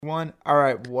One. All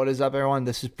right, what is up, everyone?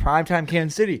 This is Primetime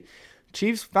Kansas City.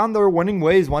 Chiefs found their winning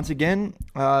ways once again,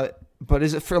 but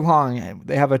is it for long?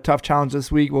 They have a tough challenge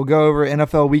this week. We'll go over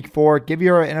NFL Week 4, give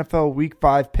you our NFL Week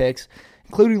 5 picks,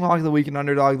 including Lock of the Week and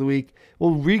Underdog of the Week.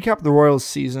 We'll recap the Royals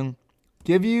season.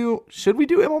 Should we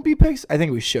do MLB picks? I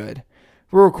think we should.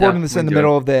 We're recording this in the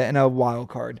middle of the NL wild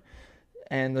card,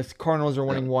 and the Cardinals are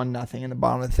winning 1-0 in the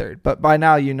bottom of the third. But by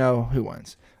now, you know who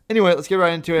wins. Anyway, let's get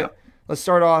right into it. Yeah. Let's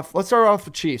start off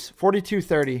with Chiefs,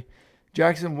 42-30.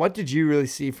 Jackson, what did you really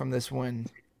see from this win?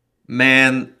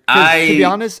 Man, To be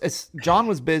honest, John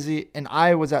was busy, and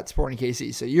I was at Sporting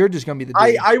KC, so you're just going to be the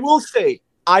dude. I will say,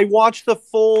 I watched the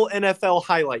full NFL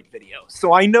highlight video,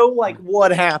 so I know,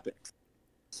 what happened.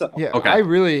 So Yeah, Okay. I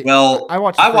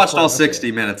watched all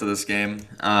 60 minutes of this game,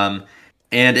 and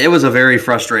it was a very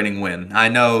frustrating win. I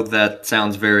know that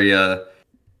sounds very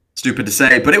stupid to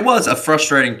say, but it was a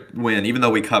frustrating win, even though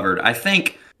we covered. I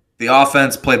think the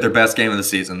offense played their best game of the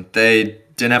season. They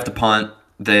didn't have to punt.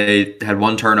 They had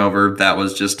one turnover. That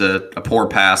was just a poor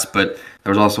pass, but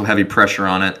there was also heavy pressure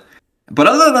on it. But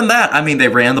other than that, they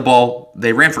ran the ball.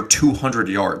 They ran for 200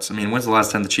 yards. When's the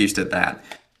last time the Chiefs did that?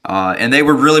 And they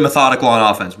were really methodical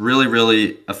on offense, really,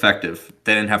 really effective.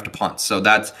 They didn't have to punt. So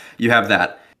you have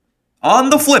that.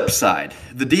 On the flip side,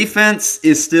 the defense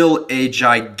is still a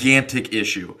gigantic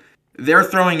issue. They're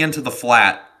throwing into the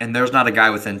flat, and there's not a guy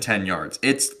within 10 yards.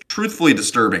 It's truthfully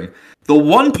disturbing. The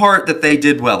one part that they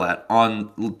did well at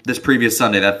on this previous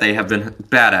Sunday that they have been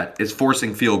bad at is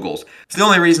forcing field goals. It's the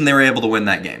only reason they were able to win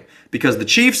that game. Because the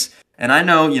Chiefs, and I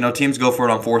know, teams go for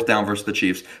it on fourth down versus the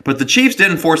Chiefs, but the Chiefs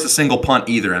didn't force a single punt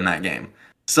either in that game.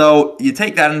 So you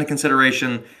take that into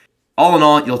consideration. All in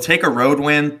all, you'll take a road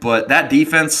win, but that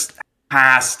defense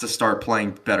has to start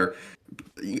playing better.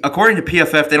 According to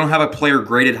PFF, they don't have a player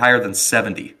graded higher than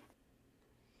 70.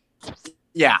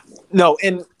 Yeah. No,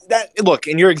 and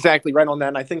and you're exactly right on that.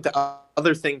 And I think the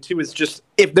other thing, too, is just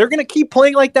if they're going to keep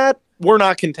playing like that, we're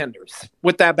not contenders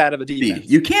with that bad of a defense.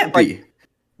 You can't be.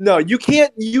 No, you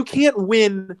can't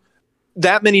win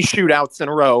that many shootouts in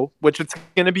a row, which it's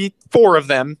going to be 4 of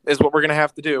them is what we're going to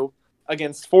have to do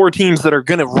against 4 teams that are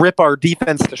going to rip our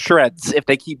defense to shreds if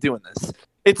they keep doing this.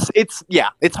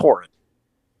 It's horrid.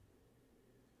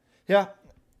 Yeah.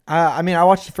 I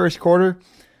watched the first quarter.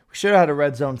 We should have had a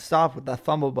red zone stop with that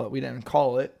fumble, but we didn't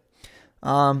call it.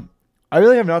 I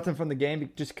really have nothing from the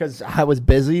game just because I was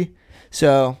busy.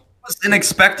 So It was an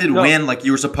expected win.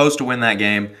 You were supposed to win that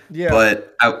game. Yeah.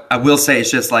 But I will say it's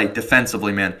just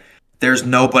defensively, man. There's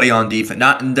nobody on defense.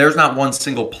 There's not one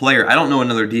single player. I don't know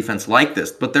another defense like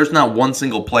this, but there's not one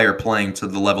single player playing to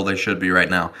the level they should be right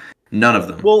now. None of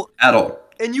them. At all.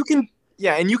 And you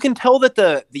can tell that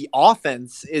the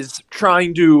offense is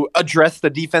trying to address the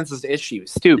defense's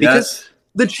issues too, because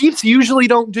the Chiefs usually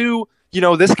don't do,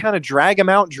 this kind of drag them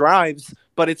out drives,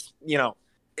 but it's,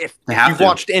 if you've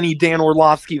watched any Dan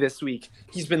Orlovsky this week,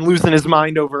 he's been losing his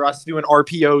mind over us doing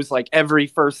RPOs every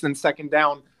first and second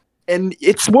down. And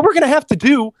it's what we're going to have to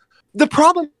do. The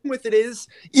problem with it is,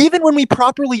 even when we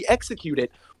properly execute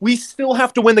it, we still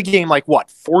have to win the game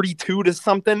 42 to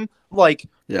something?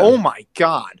 Oh my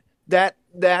God. What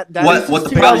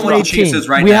the problem with the Chiefs is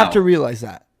right now. We have to realize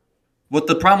that. What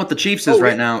the problem with the Chiefs is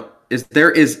right now is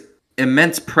there is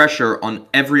immense pressure on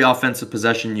every offensive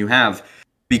possession you have,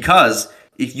 because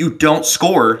if you don't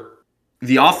score,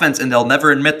 the offense, and they'll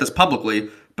never admit this publicly,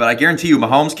 but I guarantee you,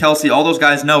 Mahomes, Kelsey, all those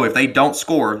guys know if they don't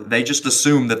score, they just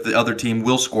assume that the other team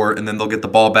will score, and then they'll get the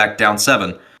ball back down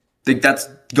 7. I think that's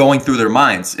going through their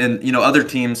minds. And, other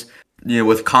teams,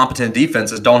 with competent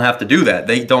defenses don't have to do that.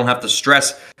 They don't have to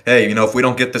stress, hey, if we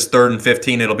don't get this 3rd and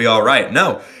 15, it'll be all right.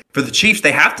 No. For the Chiefs,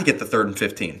 they have to get the 3rd and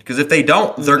 15, because if they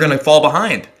don't, they're going to fall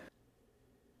behind.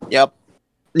 Yep.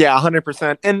 Yeah,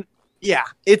 100%. And,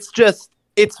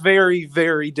 it's very,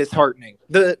 very disheartening.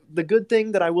 The good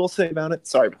thing that I will say about it,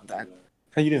 sorry about that.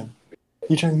 How you doing?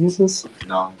 You trying to use this?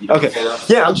 No. Okay.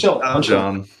 Yeah, I'm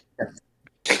chilling.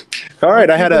 All right,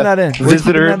 I had a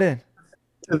visitor.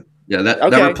 Yeah,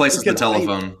 that replaces the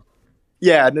telephone.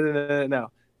 Yeah,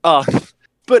 no.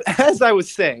 But as I was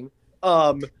saying,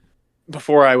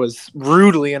 before I was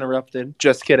rudely interrupted,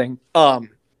 just kidding.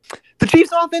 The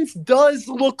Chiefs' offense does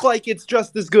look like it's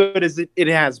just as good as it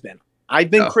has been. I've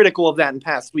been critical of that in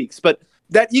past weeks, but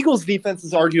that Eagles defense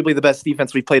is arguably the best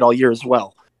defense we've played all year as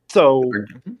well. So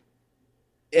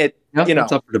it's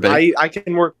up for debate. I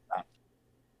can work with that.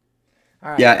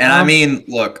 All right. Yeah, and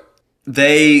look,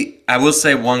 I will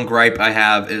say one gripe I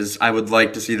have is I would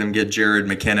like to see them get Jared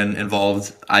McKinnon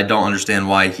involved. I don't understand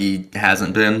why he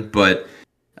hasn't been, but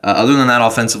other than that,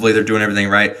 offensively, they're doing everything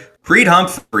right. Creed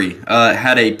Humphrey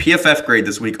had a PFF grade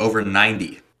this week over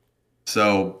 90.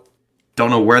 So Don't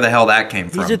know where the hell that came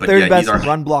from. He's the but third yeah, best he's our,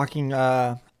 run blocking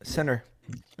center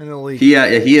in the league. he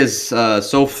is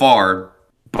so far,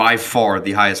 by far,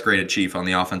 the highest graded Chief on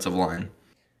the offensive line.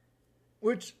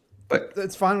 Which, But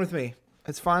that's fine with me.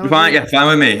 It's fine with fine, me. yeah, fine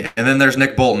with me. And then there's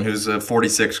Nick Bolton, who's a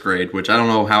 46th grade, which I don't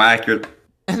know how accurate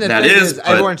And the that thing is. But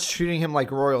everyone's treating him like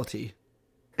royalty.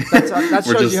 That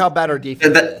We're shows just- you how bad our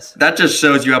defense is. that just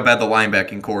shows you how bad the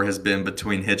linebacking core has been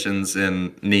between Hitchens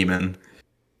and Neiman.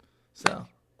 So,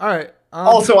 all right.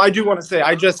 Also, I do want to say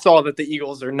I just saw that the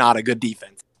Eagles are not a good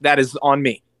defense. That is on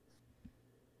me.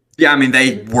 Yeah, I mean,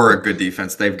 they were a good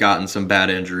defense. They've gotten some bad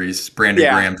injuries. Brandon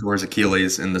Yeah. Graham tore his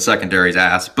Achilles in the secondary's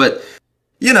ass. But,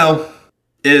 you know,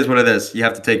 it is what it is. You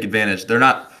have to take advantage. They're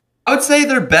not – I would say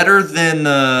they're better than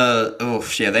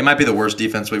they might be the worst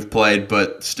defense we've played,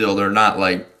 but still they're not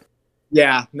like –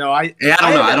 Yeah, no, I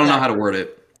don't know how to word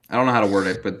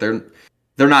it. But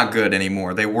they're not good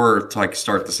anymore. They were to, like,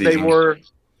 start the season. They were –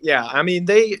 yeah, I mean,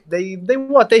 they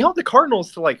what? They held the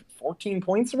Cardinals to like 14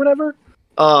 points or whatever.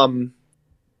 So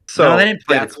no, they didn't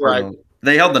play that's where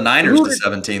They held the Niners to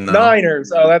 17, though.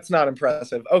 Niners. Oh, that's not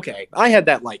impressive. Okay, I had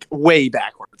that like way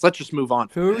backwards. Let's just move on.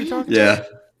 Who are we talking Yeah.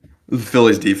 The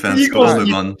Phillies defense. Eagles Let's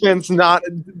move on. defense not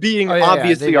being Oh, yeah,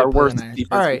 obviously they our did play worst the Niners.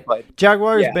 defense All we right. played.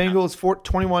 Jaguars, Yeah. Bengals,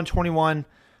 21-21.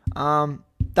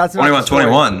 That's not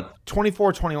 21-21.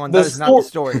 24-21. The That is not the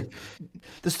story.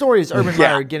 The story is Urban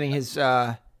Yeah. Meyer getting his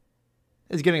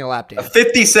getting a lap A dance.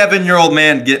 57-year-old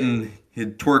man getting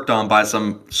twerked on by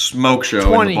some smoke show in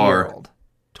the 20-year bar. old,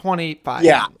 25.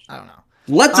 Yeah. I don't know.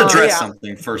 Let's address yeah.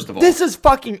 something, first of all. This is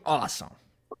fucking awesome.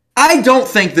 I don't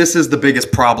think this is the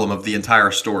biggest problem of the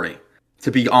entire story,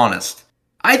 to be honest.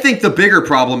 I think the bigger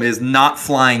problem is not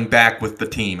flying back with the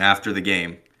team after the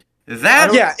game.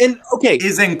 That Yeah, and okay,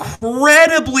 is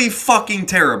incredibly fucking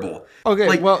terrible. Okay,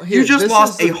 Like, well, here, you just this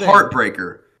lost is a the thing.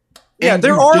 heartbreaker. yeah, And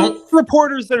there you are don't-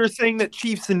 reporters that are saying that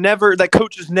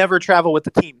coaches never travel with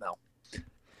the team though.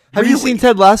 Have you Really? seen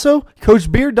Ted Lasso?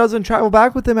 Coach Beard doesn't travel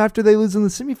back with them after they lose in the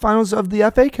semifinals of the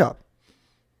FA Cup.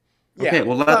 Okay, Yeah.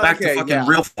 well, back to fucking yeah.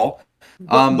 real fall.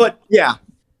 But yeah.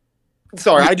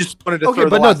 Sorry, I just wanted to Okay, throw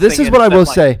but the no, last this thing is in what I that, will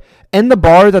like, say. In the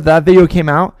bar that video came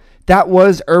out, that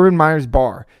was Urban Meyer's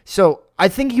bar. So I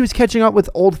think he was catching up with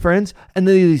old friends, and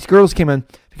then these girls came in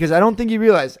because I don't think he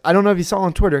realized. I don't know if you saw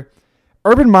on Twitter.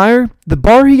 Urban Meyer, the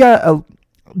bar he got a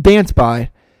dance by,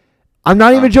 I'm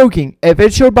not even joking. If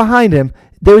it showed behind him,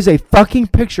 there was a fucking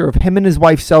picture of him and his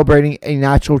wife celebrating a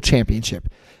national championship.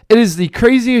 It is the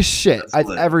craziest shit That's I've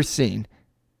lit. ever seen.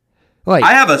 Like,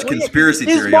 I have a conspiracy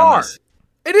his theory bar. on this.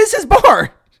 it is his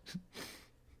bar.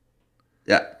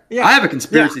 Yeah. Yeah. I have a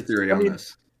conspiracy theory I on mean-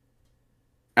 this.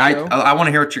 I So? I want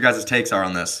to hear what your guys' takes are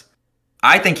on this.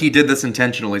 I think he did this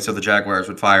intentionally so the Jaguars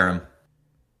would fire him.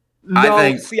 No, I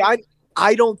think- see,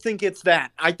 I don't think it's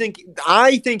that. I think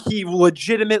he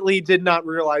legitimately did not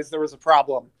realize there was a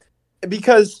problem.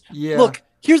 Because Yeah. look,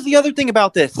 here's the other thing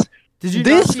about this. Did you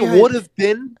This not see how- would have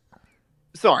been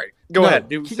Sorry. Go No, ahead.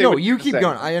 Say what you you're keep saying.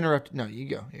 going. I interrupted. No, you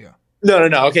go. You go.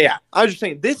 No. Okay, yeah. I was just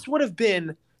saying this would have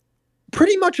been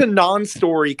pretty much a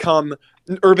non-story come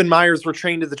Urban Meyer's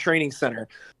return to the training center.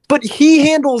 But he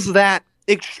handles that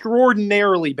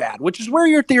extraordinarily bad, which is where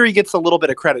your theory gets a little bit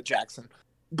of credit, Jackson.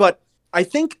 But I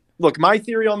think, look, my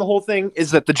theory on the whole thing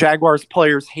is that the Jaguars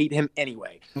players hate him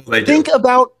anyway. They do. Think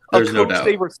about There's a no coach doubt.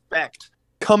 they respect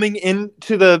coming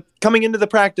into the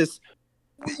practice.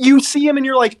 You see him and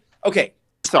you're like, okay,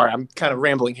 sorry, I'm kind of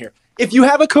rambling here. If you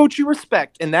have a coach you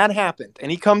respect and that happened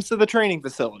and he comes to the training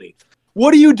facility,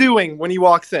 what are you doing when he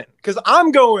walks in? Because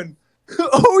I'm going,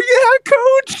 oh yeah,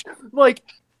 coach. Like,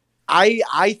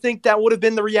 I think that would have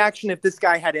been the reaction if this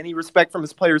guy had any respect from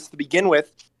his players to begin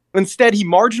with. Instead, he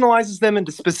marginalizes them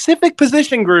into specific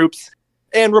position groups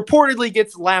and reportedly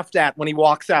gets laughed at when he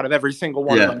walks out of every single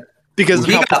one of them. Because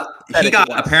he of how got pathetic it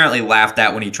was. apparently laughed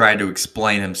at when he tried to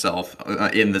explain himself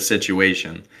in the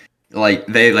situation. Like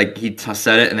he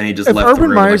said it and then he just If left the Urban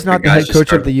room. Meyer's like, not the guys head just coach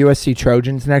started- of the USC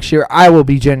Trojans next year, I will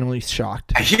be genuinely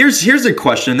shocked. Here's a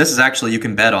question. This is actually, you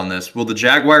can bet on this. Will the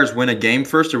Jaguars win a game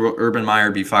first, or will Urban Meyer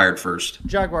be fired first?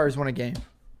 Jaguars won a game.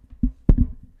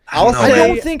 I'll know, I man.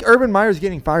 don't think Urban Meyer's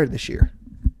getting fired this year.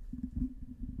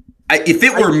 If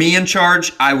it were me in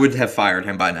charge, I would have fired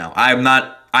him by now. I'm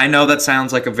not. I know that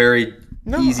sounds like a very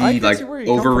No, I easy, can like see where you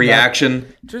come from, overreaction.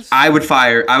 Just I would have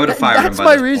fired him that's by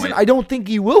my this reason. point. I don't think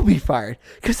he will be fired.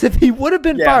 Because if he would have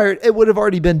been Yeah. fired, it would have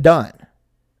already been done.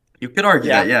 You could argue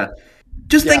Yeah. that, yeah.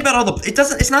 Just think Yeah. about all the. It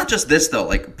doesn't. It's not just this though.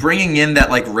 Like bringing in that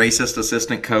like racist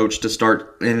assistant coach to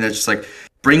start, and it's just like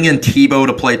bringing in Tebow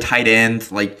to play tight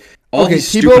end. Like all Okay, these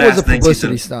Tebow stupid was ass a things.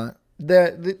 publicity stunt.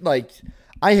 Like,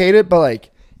 I hate it, but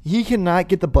like, He cannot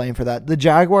get the blame for that. The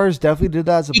Jaguars definitely did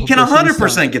that as a He can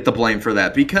 100% get the blame for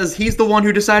that because he's the one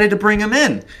who decided to bring him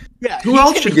in. Yeah, who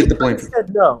else should get the blame for that?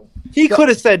 No. He could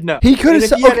have said no. He could have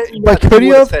said, but could he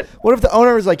have? What if the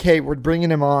owner was like, "Hey, we're bringing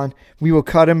him on. We will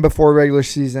cut him before regular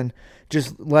season.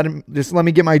 Just let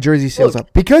me get my jersey sales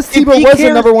up." Because Tebow was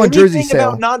the number one jersey sale.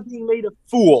 About not being made a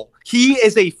fool, he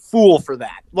is a fool for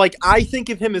that. Like, I think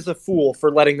of him as a fool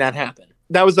for letting that happen.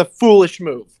 That was a foolish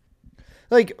move.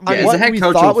 Like, what we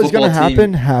thought was going to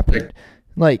happen happened.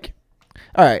 Like,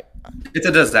 all right. It's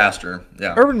a disaster.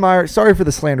 Yeah. Urban Meyer, sorry for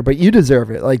the slander, but you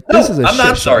deserve it. Like, this is a I'm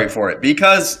not sorry for it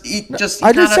because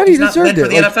I just said he deserved it for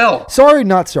the NFL. Sorry,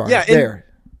 not sorry. Yeah,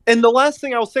 and the last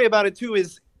thing I'll say about it too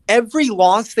is every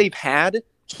loss they've had,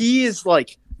 he is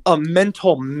like a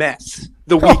mental mess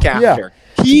the week after.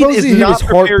 Yeah. He is not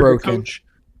prepared to coach.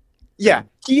 Yeah,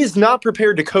 he is not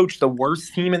prepared to coach the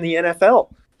worst team in the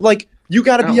NFL. Like, you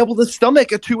got to be able to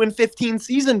stomach a 2-15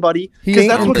 season, buddy. He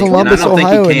ain't in Columbus,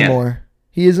 Ohio anymore.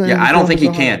 He isn't. Yeah, I don't think he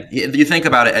can. You think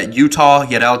about it. At Utah,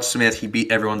 he had Alex Smith. He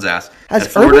beat everyone's ass.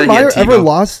 Has Urban Meyer ever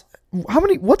lost?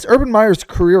 What's Urban Meyer's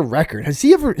career record? Has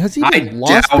he lost 15 games?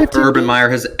 I doubt Urban Meyer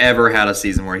has ever had a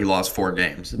season where he lost 4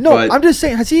 games. No, I'm just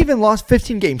saying, has he even lost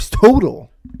 15 games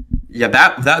total? Yeah,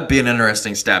 that'd be an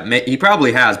interesting stat. He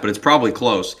probably has, but it's probably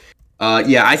close.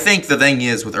 Yeah, I think the thing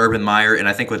is with Urban Meyer, and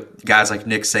I think with guys like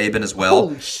Nick Saban as well,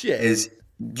 holy shit, is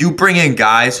you bring in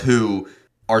guys who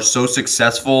are so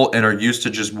successful and are used to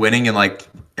just winning and like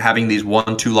having these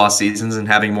 1-2 loss seasons and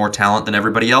having more talent than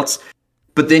everybody else.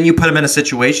 But then you put them in a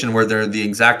situation where they're the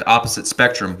exact opposite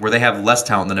spectrum, where they have less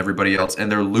talent than everybody else and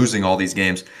they're losing all these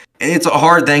games. And it's a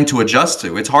hard thing to adjust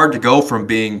to. It's hard to go from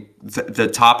being the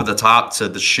top of the top to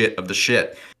the shit of the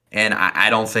shit. And I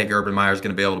don't think Urban Meyer is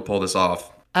going to be able to pull this off.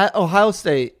 At Ohio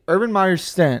State, Urban Meyer's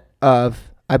stint of,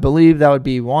 I believe that would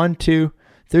be 1, 2,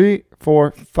 3,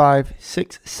 4, 5,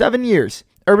 6, 7 years.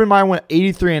 Urban Meyer went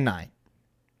 83-9.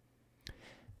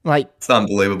 Like, it's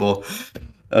unbelievable.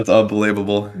 That's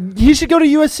unbelievable. He should go to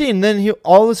USC, and then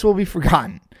all this will be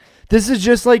forgotten. This is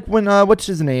just like when what's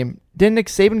his name? Didn't Nick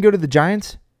Saban go to the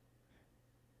Giants?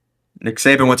 Nick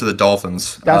Saban went to the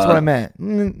Dolphins. That's what I meant.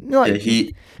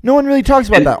 No one really talks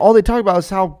about that. All they talk about is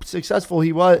how successful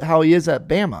he was, how he is at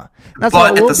Bama. That's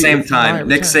but at the same time,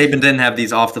 Nick Saban didn't have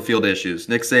these off the field issues.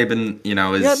 Nick Saban,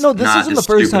 is this isn't the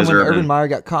first time when Urban Meyer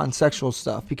got caught in sexual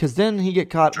stuff, because then he get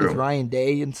caught with Ryan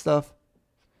Day and stuff.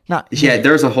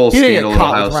 There's a whole scandal at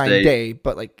Ohio State. Ryan Day,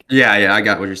 but I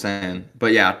got what you're saying.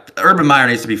 But yeah, Urban Meyer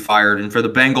needs to be fired, and for the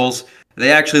Bengals,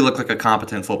 they actually look like a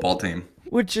competent football team.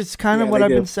 Which is kind of what I've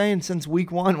been saying since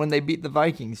week 1 when they beat the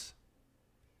Vikings.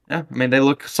 Yeah, I mean, they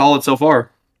look solid so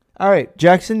far. All right,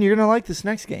 Jackson, you're going to like this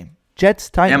next game.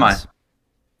 Jets-Titans. Am I?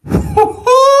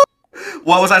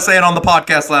 What was I saying on the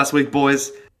podcast last week,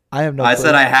 boys? I have no clue. I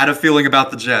said I had a feeling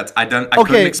about the Jets. I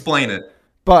couldn't explain it.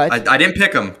 But I didn't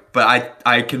pick them, but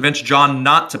I convinced John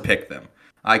not to pick them.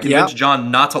 I convinced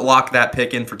John not to lock that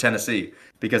pick in for Tennessee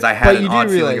because I had an odd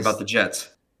feeling about the Jets.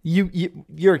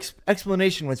 Your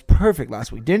explanation was perfect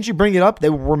last week. Didn't you bring it up? They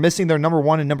were missing their number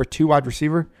 1 and number 2 wide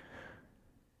receiver.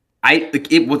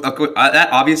 That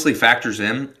obviously factors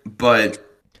in, but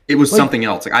it was something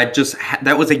else. Like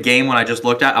that was a game when I just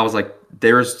looked at. I was like,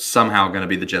 "There's somehow going to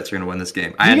be the Jets are going to win this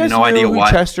game." I had no idea why.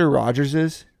 Chester Rogers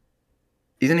is.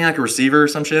 Isn't he like a receiver or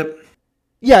some shit?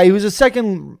 Yeah, he was a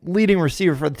second leading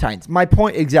receiver for the Titans. My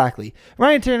point exactly.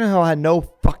 Ryan Tannehill had no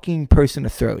fucking person to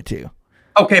throw to.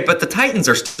 Okay, but the Titans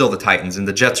are still the Titans, and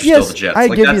the Jets are still the Jets. I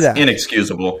give you that.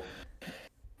 Inexcusable.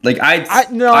 Like I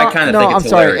kind of think I'm it's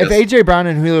sorry. hilarious. If AJ Brown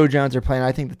and Julio Jones are playing,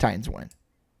 I think the Titans win.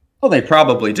 Well, they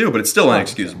probably do, but it's still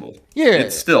inexcusable. Yeah,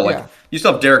 it's still you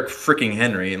still have Derrick freaking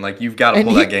Henry, and you've got to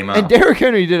pull that game out. And Derrick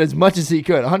Henry did as much as he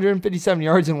could, 157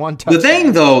 yards and 1 touchdown. The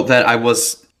thing though that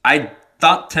I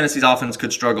thought Tennessee's offense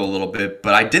could struggle a little bit,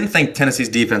 but I didn't think Tennessee's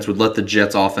defense would let the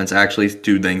Jets' offense actually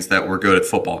do things that were good at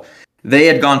football. They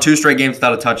had gone 2 straight games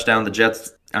without a touchdown. The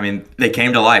Jets, they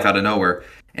came to life out of nowhere.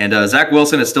 And Zach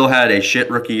Wilson has still had a shit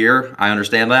rookie year. I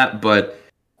understand that, but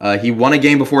he won a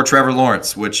game before Trevor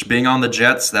Lawrence, which being on the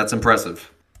Jets, that's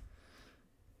impressive.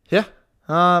 Yeah.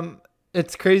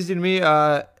 It's crazy to me.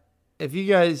 If you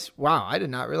guys, I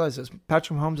did not realize this.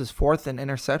 Patrick Mahomes is 4th in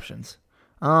interceptions.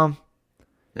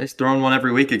 He's throwing one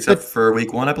every week except for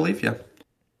week 1, I believe. Yeah.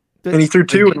 And he threw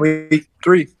 2 in week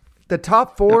 3. The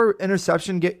top 4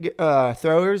 interception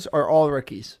throwers are all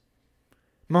rookies.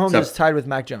 Mahomes is tied with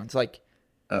Mac Jones. With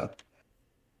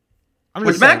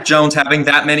Mac Jones having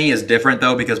that many is different,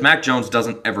 though, because Mac Jones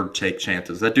doesn't ever take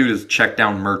chances. That dude is check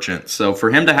down merchant. So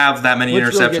for him to have that many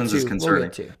interceptions is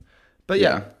concerning. But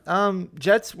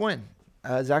Jets win.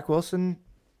 Zach Wilson.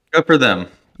 Good for them.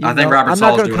 I think Robert I'm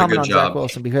Saleh not is going to doing a comment good on job. Zach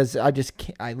Wilson because I just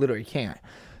can't. I literally can't.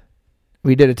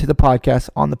 We did it to the podcast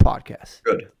on the podcast.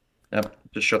 Good. Yep.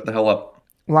 Just shut the hell up.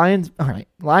 Lions. All right.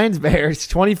 Lions Bears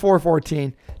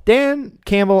 24-14. Dan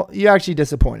Campbell, you actually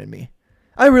disappointed me.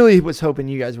 I really was hoping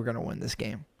you guys were going to win this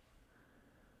game.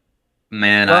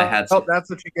 Man, Well, I had some, that's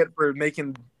what you get for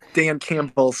making Dan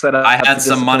Campbell set up. I had to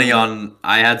some money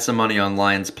disappoint on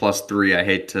Lions +3. I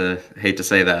hate to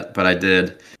say that, but I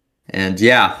did. And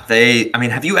yeah,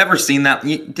 have you ever seen that?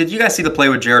 Did you guys see the play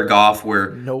with Jared Goff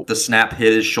where Nope. the snap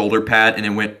hit his shoulder pad and it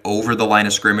went over the line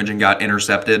of scrimmage and got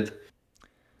intercepted?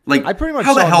 Like, I pretty much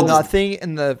how the saw hell does nothing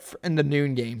in the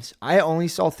noon games. I only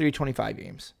saw 325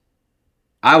 games.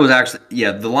 I was actually,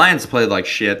 the Lions played like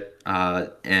shit.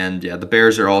 And yeah, the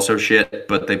Bears are also shit,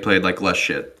 but they played like less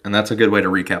shit. And that's a good way to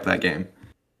recap that game.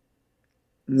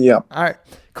 Yeah. All right.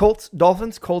 Colts,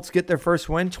 Dolphins. Colts get their first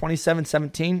win,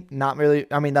 27-17. Not really.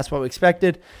 I mean, that's what we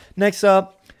expected. Next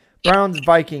up, Browns,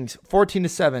 Vikings,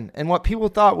 14-7. And what people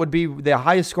thought would be the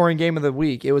highest scoring game of the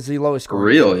week, it was the lowest For scoring.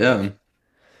 real, yeah.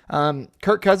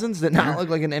 Kirk Cousins did not look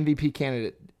like an MVP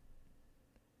candidate.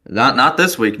 Not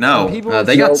this week, no. People-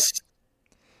 They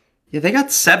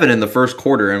got 7 in the first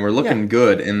quarter, and we're looking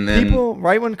good. And then People,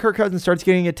 right when Kirk Cousins starts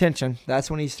getting attention, that's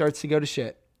when he starts to go to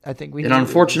shit. I think it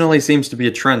unfortunately seems to be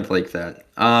a trend like that.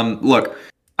 Look,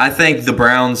 I think the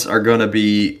Browns are going to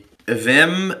be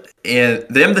them,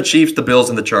 the Chiefs, the Bills,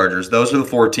 and the Chargers. Those are the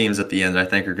 4 teams at the end I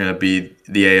think are going to be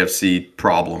the AFC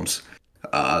problems.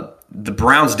 The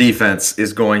Browns defense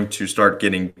is going to start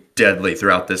getting deadly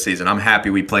throughout this season. I'm happy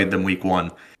we played them week 1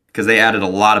 because they added a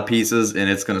lot of pieces, and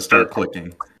it's going to start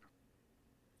clicking.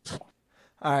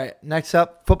 All right, next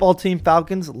up, football team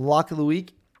Falcons, lock of the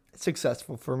week.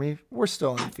 Successful for me. We're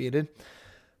still undefeated.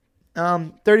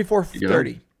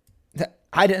 34-30.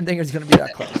 I didn't think it was going to be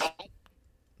that close.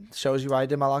 Shows you why I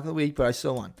did my lock of the week, but I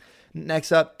still won.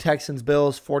 Next up, Texans,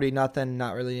 Bills, 40-0.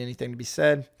 Not really anything to be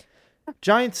said.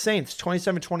 Giants, Saints,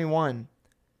 27-21.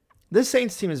 This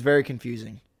Saints team is very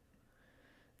confusing.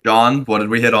 John, what did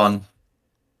we hit on?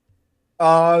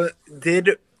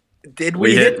 Did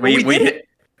we hit?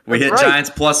 We hit right. Giants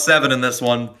 +7 in this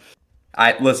one.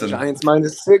 Listen. Giants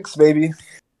 -6, baby.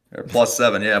 Or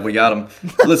 +7, yeah, we got them.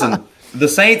 Listen, the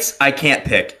Saints, I can't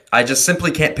pick. I just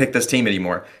simply can't pick this team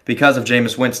anymore because of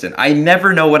Jameis Winston. I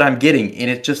never know what I'm getting, and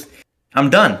I'm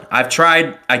done. I've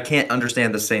tried. I can't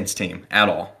understand the Saints team at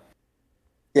all.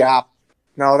 Yeah.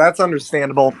 No, that's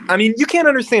understandable. I mean, you can't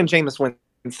understand Jameis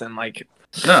Winston. Like,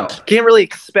 No. can't really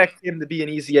expect him to be an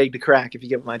easy egg to crack if you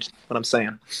get what I'm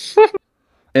saying.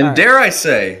 And All right. dare I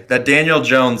say that Daniel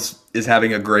Jones is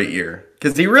having a great year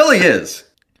because he really is.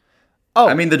 Oh,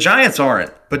 I mean, the Giants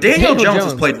aren't, but Daniel Jones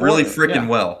has played really freaking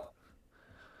well.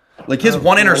 Like, his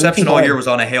one interception all year was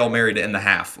on a Hail Mary to end the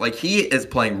half. Like, he is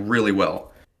playing really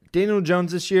well. Daniel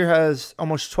Jones this year has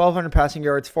almost 1,200 passing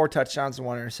yards, 4 touchdowns, and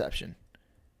 1 interception.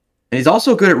 And he's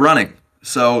also good at running.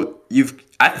 So,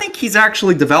 I think he's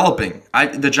actually developing.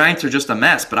 The Giants are just a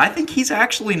mess, but I think he's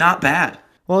actually not bad.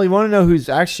 Well, you want to know who's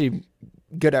actually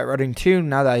good at running too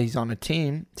now that he's on a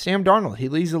team? Sam Darnold. He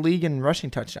leads the league in rushing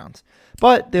touchdowns.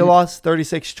 But they lost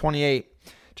 36-28.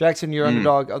 Jackson, your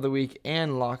underdog of the week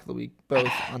and lock of the week,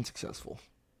 both unsuccessful.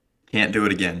 Can't do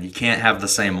it again. You can't have the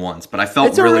same ones. But I felt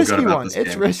It's a really risky good about one. this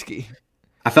It's game. risky.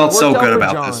 I felt so Worked out good for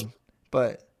about John, this.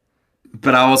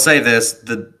 But I will say this.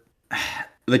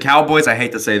 The Cowboys, I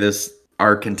hate to say this,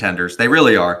 are contenders. They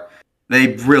really are.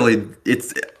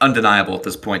 It's undeniable at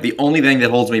this point. The only thing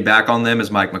that holds me back on them is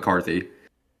Mike McCarthy.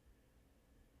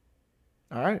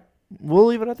 all right. We'll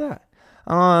leave it at that.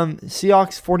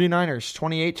 Seahawks 49ers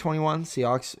 28-21.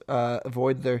 Seahawks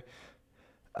avoid their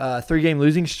 3-game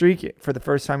losing streak for the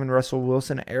first time in Russell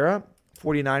Wilson era.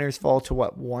 49ers fall to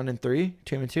what, 1-3,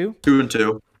 2-2?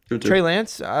 2-2. Trey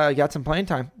Lance got some playing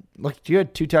time. Looked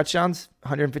good. 2 touchdowns,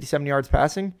 157 yards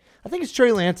passing. I think it's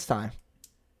Trey Lance time.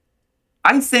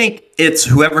 I think it's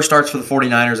whoever starts for the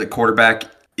 49ers at quarterback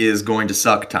is going to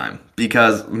suck time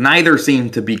because neither seem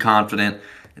to be confident.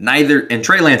 And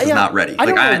Trey Lance is not ready. I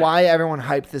don't know why everyone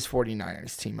hyped this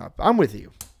 49ers team up. I'm with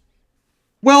you.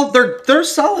 Well, they're a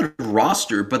solid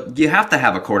roster, but you have to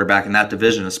have a quarterback in that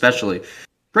division, especially.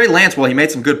 Trey Lance, while he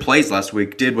made some good plays last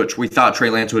week, did what we thought Trey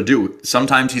Lance would do.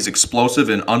 Sometimes he's explosive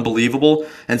and unbelievable,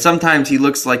 and sometimes he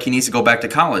looks like he needs to go back to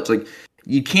college. Like,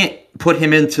 you can't put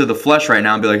him into the flesh right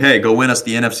now and be like, hey, go win us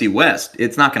the NFC West.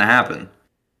 It's not going to happen.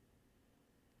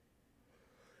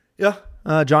 Yeah.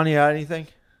 Johnny, you got anything?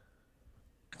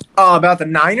 About the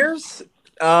Niners?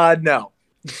 No.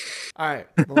 All right.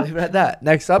 We'll leave it at that.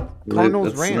 Next up, Cardinals,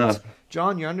 That's Rams. enough.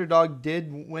 John, your underdog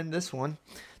did win this one.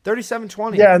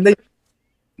 37-20. Yeah, and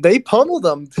They pummeled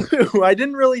them too. I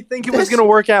didn't really think it was going to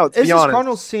work out, to be honest. Is this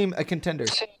Cardinals team a contender?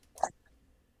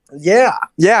 Yeah.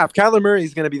 If Kyler Murray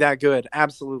is going to be that good,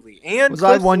 absolutely. And was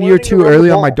I 1 year too early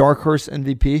on my dark horse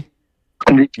MVP?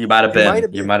 You might have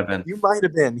been. You might have been. You might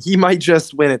have been. He might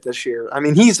just win it this year. I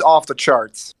mean, he's off the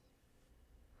charts.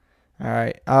 All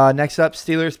right. Next up,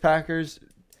 Steelers, Packers.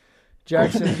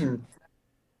 Jackson.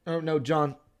 Oh, no,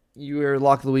 John. Your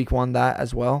lock of the week won that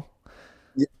as well.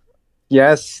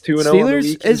 Yes, 2-0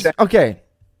 Steelers is okay.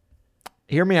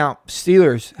 Hear me out.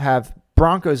 Steelers have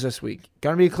Broncos this week.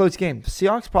 Going to be a close game.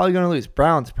 Seahawks probably going to lose.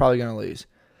 Browns probably going to lose.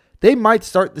 They might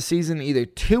start the season either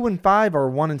 2-5 or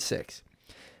 1-6.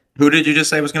 Who did you just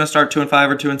say was going to start 2-5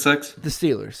 or 2-6? The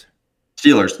Steelers.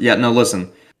 Steelers. Yeah. No.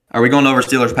 Listen. Are we going over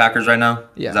Steelers Packers right now?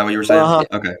 Yeah. Is that what you were saying? Uh-huh.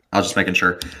 Okay. I was just making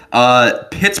sure.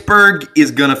 Pittsburgh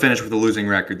is going to finish with a losing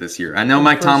record this year. I know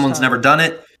Mike Tomlin's never done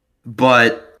it,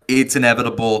 but it's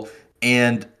inevitable.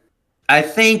 And I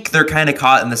think they're kind of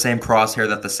caught in the same crosshair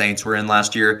that the Saints were in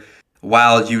last year.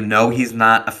 While you know he's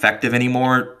not effective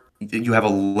anymore, you have a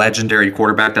legendary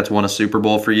quarterback that's won a Super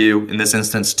Bowl for you, in this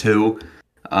instance too.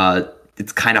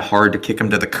 It's kind of hard to kick him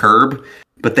to the curb,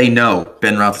 but they know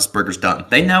Ben Roethlisberger's done.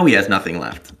 They know he has nothing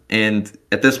left. And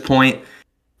at this point,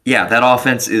 yeah, that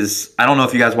offense is – I don't know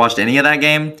if you guys watched any of that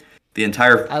game. The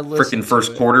entire freaking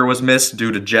first quarter was missed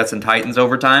due to Jets and Titans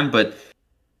overtime, but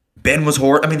Ben was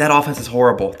horrible. I mean, that offense is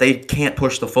horrible. They can't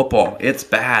push the football. It's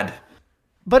bad.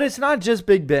 But it's not just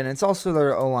Big Ben. It's also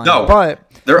their O-line. No,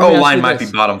 but their O-line might be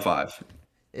bottom 5.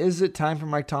 Is it time for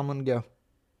Mike Tomlin to go?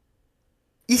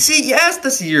 You see, you asked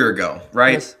this a year ago,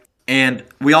 right? Yes. And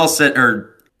we all said,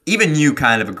 or even you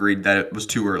kind of agreed that it was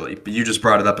too early, but you just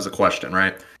brought it up as a question,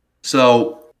 right?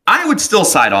 So I would still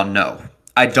side on no.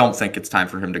 I don't think it's time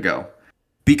for him to go.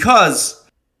 Because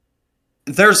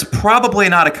there's probably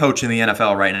not a coach in the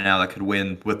NFL right now that could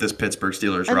win with this Pittsburgh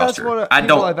Steelers and roster. That's what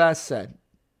people I've asked said.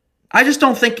 I just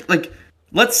don't think, like,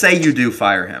 let's say you do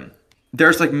fire him.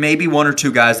 There's, like, maybe one or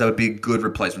two guys that would be good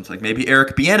replacements. Like, maybe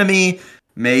Eric Bieniemy,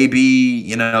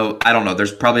 maybe, I don't know.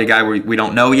 There's probably a guy we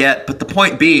don't know yet. But the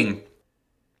point being,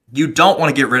 you don't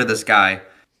want to get rid of this guy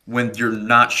when you're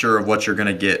not sure of what you're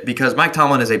going to get. Because Mike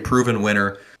Tomlin is a proven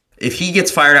winner. If he gets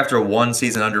fired after one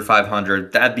season under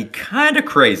 500, that'd be kind of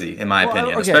crazy, in my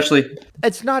opinion. Okay. Especially,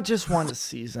 it's not just one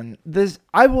season.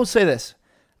 I will say this.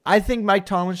 I think Mike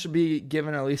Tomlin should be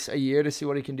given at least a year to see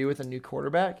what he can do with a new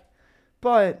quarterback.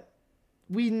 But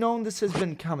we've known this has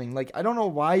been coming. Like, I don't know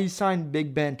why he signed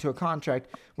Big Ben to a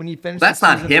contract when he finished. That's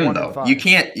not him, though. You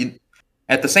can't.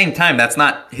 At the same time, that's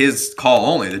not his call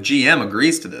only. The GM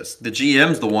agrees to this. The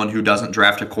GM's the one who doesn't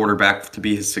draft a quarterback to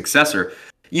be his successor.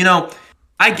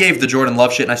 I gave the Jordan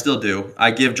Love shit, and I still do.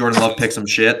 I give Jordan Love pick some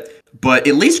shit. But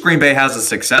at least Green Bay has a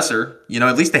successor.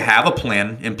 At least they have a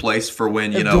plan in place for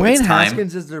when, it's time. Dwayne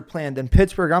Haskins is their plan. Then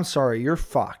Pittsburgh, I'm sorry, you're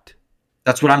fucked.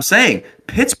 That's what I'm saying.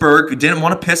 Pittsburgh didn't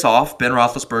want to piss off Ben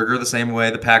Roethlisberger the same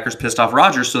way the Packers pissed off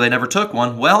Rodgers, so they never took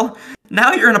one. Well,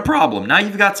 now you're in a problem. Now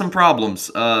you've got some problems,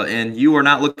 and you are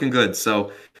not looking good.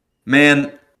 So,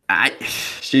 man,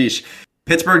 sheesh.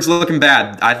 Pittsburgh's looking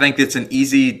bad. I think it's an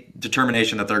easy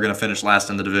determination that they're going to finish last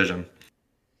in the division.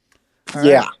 Right.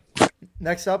 Yeah.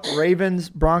 Next up, Ravens,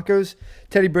 Broncos.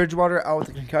 Teddy Bridgewater out with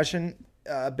a concussion.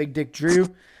 Big Dick Drew,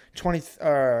 came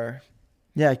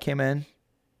in.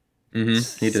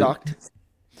 Mm-hmm. He sucked.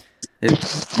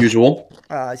 It's usual.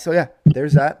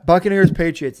 There's that. Buccaneers,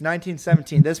 Patriots,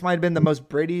 19-17. This might have been the most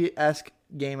Brady-esque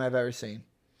game I've ever seen.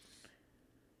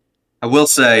 I will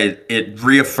say it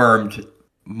reaffirmed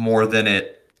more than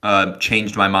it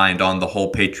changed my mind on the whole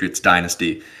Patriots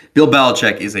dynasty. Bill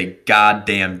Belichick is a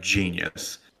goddamn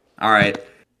genius. All right.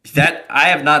 I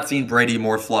have not seen Brady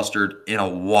more flustered in a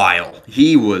while.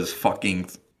 He was fucking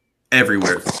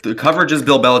everywhere. The coverages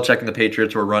Bill Belichick and the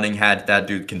Patriots were running had that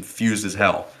dude confused as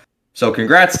hell. So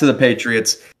congrats to the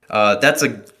Patriots. That's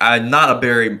not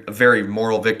a very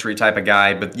moral victory type of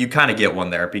guy, but you kind of get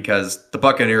one there because the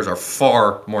Buccaneers are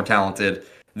far more talented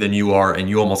than you are, and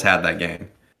you almost had that game.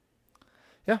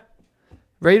 Yeah.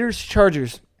 Raiders,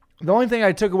 Chargers. The only thing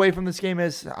I took away from this game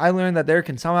is I learned that there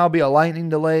can somehow be a lightning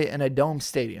delay in a dome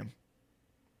stadium.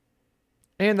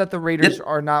 And that the Raiders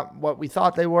are not what we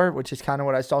thought they were, which is kind of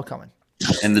what I saw coming.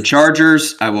 And the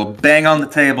Chargers, I will bang on the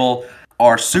table,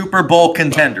 are Super Bowl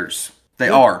contenders. They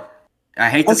are. I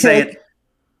hate to say it.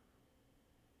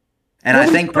 And I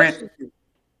think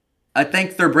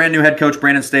their brand new head coach,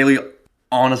 Brandon Staley,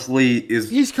 honestly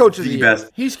he's coach of the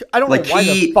best. I don't know why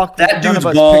the fuck that dude's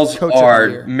balls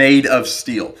are made of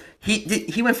steel.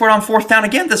 He went for it on fourth down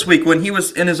again this week when he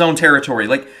was in his own territory.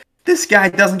 Like, this guy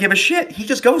doesn't give a shit. He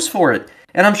just goes for it.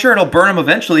 And I'm sure it'll burn him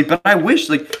eventually, but I wish,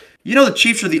 You know the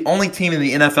Chiefs are the only team in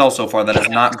the NFL so far that has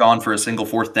not gone for a single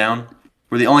fourth down.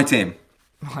 We're the only team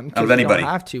out of anybody. We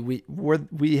don't have to.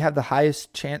 We have the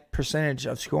highest percentage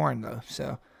of scoring though.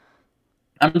 So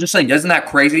I'm just saying, isn't that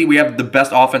crazy? We have the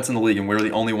best offense in the league, and we're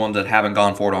the only ones that haven't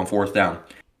gone for it on fourth down.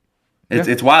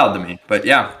 It's wild to me. But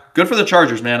yeah, good for the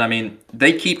Chargers, man. I mean,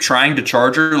 they keep trying to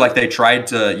Charger like they tried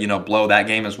to, blow that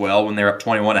game as well when they were up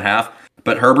 21.5.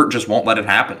 But Herbert just won't let it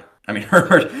happen. I mean,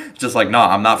 Herbert just like, no,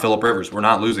 I'm not Phillip Rivers. We're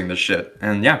not losing this shit.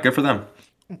 And yeah, good for them.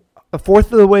 A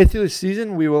fourth of the way through the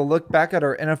season, we will look back at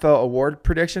our NFL award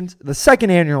predictions, the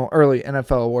second annual early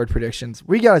NFL award predictions.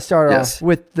 We got to start off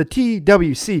with the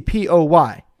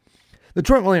TWCPOY, the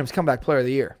Trent Williams Comeback Player of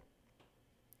the Year.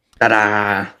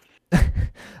 Ta-da!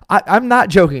 I'm not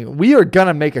joking. We are going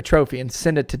to make a trophy and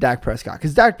send it to Dak Prescott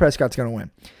because Dak Prescott's going to win.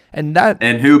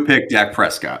 And who picked Dak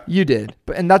Prescott? You did.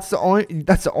 That's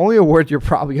the only award you're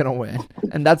probably going to win.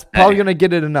 And that's probably going to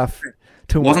get it enough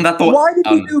to win. Wasn't that the Why did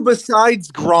we do besides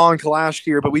Gronk last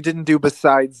year, but we didn't do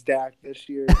besides Dak this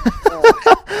year?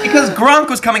 Because Gronk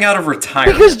was coming out of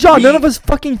retirement. Because, John, none of us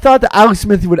fucking thought that Alex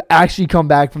Smith would actually come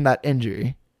back from that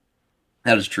injury.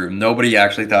 That is true. Nobody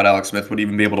actually thought Alex Smith would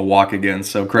even be able to walk again.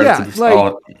 So credit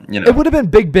to It would have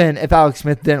been Big Ben if Alex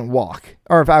Smith didn't walk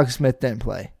or if Alex Smith didn't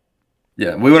play.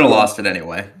 Yeah, we would have lost it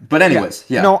anyway. But anyways,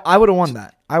 yeah. No, I would have won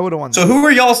that. So who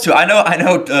are y'all's two? I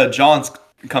know John's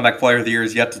comeback player of the year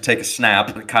is yet to take a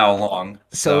snap, Kyle Long.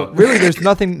 So really, there's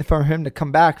nothing for him to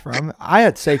come back from. I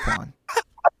had Saquon.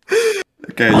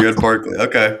 Okay, you had Barkley.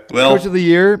 Okay, well. Coach of the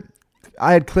year,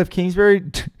 I had Cliff Kingsbury.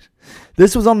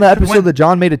 This was on the episode that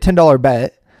John made a $10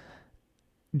 bet.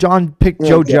 John picked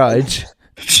Joe Judge.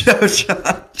 Joe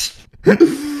Judge.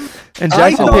 And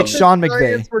Jackson picked Sean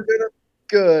McVay.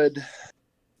 Good.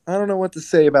 I don't know what to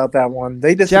say about that one.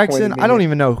 They disappointed Jackson, me. I don't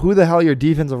even know who the hell your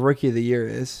defensive rookie of the year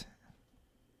is.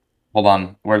 Hold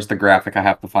on. Where's the graphic? I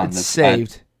have to find It's this.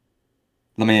 saved.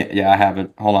 I have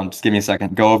it. Hold on. Just give me a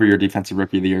second. Go over your defensive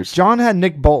rookie of the years. John had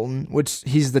Nick Bolton, which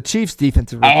he's the Chiefs'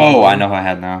 defensive rookie. Oh, I know who I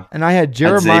had now. And I had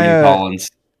Xavier Collins.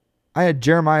 I had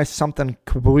Jeremiah something.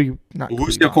 Cormoa.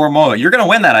 You're gonna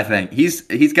win that, I think. He's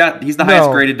the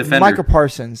highest graded defender. Micah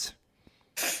Parsons.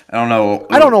 I don't know.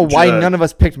 I don't know why none of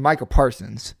us picked Micah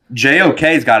Parsons.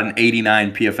 JOK's got an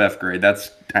 89 PFF grade.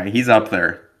 He's up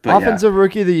there. Offensive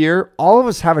rookie of the year. All of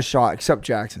us have a shot except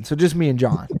Jackson. So just me and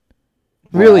John.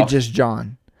 Really, just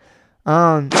John.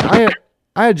 I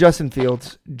had Justin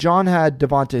Fields. John had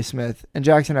Devontae Smith, and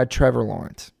Jackson had Trevor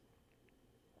Lawrence.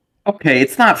 Okay,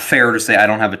 it's not fair to say I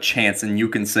don't have a chance, and you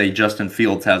can say Justin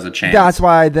Fields has a chance. That's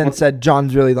why I then said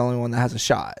John's really the only one that has a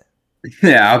shot.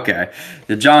 Yeah, okay.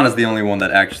 John is the only one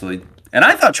that actually... And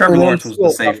I thought Trevor Lawrence was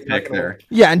the safe pick there.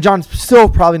 Yeah, and John's still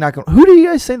probably not going... Who do you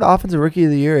guys think the offensive rookie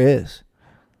of the year is?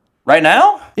 Right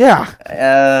now? Yeah.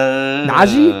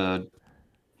 Najee?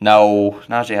 No,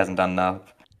 Najee hasn't done enough.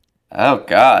 Oh,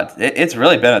 God. It's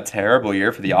really been a terrible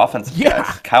year for the offensive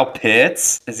guys. Kyle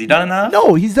Pitts, has he done enough?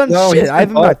 No, he's done shit. I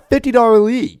have him in my $50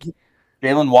 league.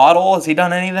 Jalen Waddle, has he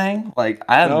done anything?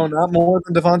 No, not more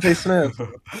than Devontae Smith.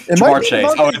 Jamar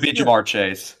Chase. It'd be Jamar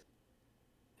Chase.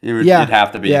 It'd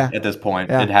have to be at this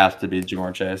point. Yeah. It'd have to be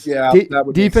Jamar Chase. Yeah.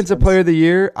 Defensive player of the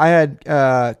year, I had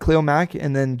Khalil Mack,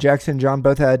 and then Jackson and John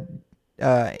both had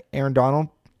Aaron Donald.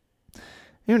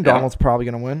 Aaron Donald's probably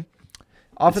going to win.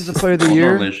 Offensive player of the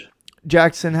year,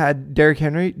 Jackson had Derrick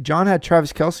Henry. John had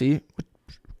Travis Kelce, which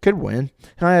could win.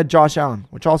 And I had Josh Allen,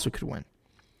 which also could win.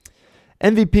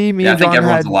 MVP, me and John I think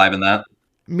everyone's alive in that.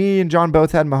 Me and John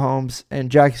both had Mahomes, and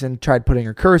Jackson tried putting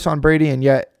a curse on Brady, and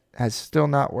yet has still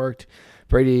not worked.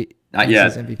 Brady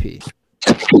is MVP.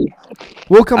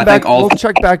 We'll come back. We'll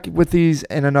check back with these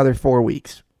in another 4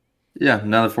 weeks. Yeah,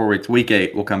 another 4 weeks. Week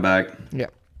 8, we'll come back. Yeah.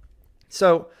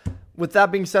 So, with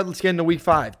that being said, let's get into week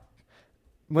 5.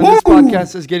 When this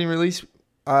podcast is getting released,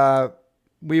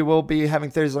 we will be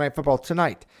having Thursday Night Football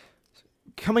tonight.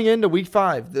 Coming into week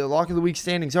 5, the lock of the week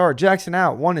standings are Jackson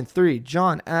out 1-3,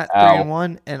 John at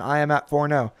 3-1, and I am at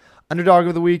 4-0. Underdog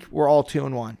of the week, we're all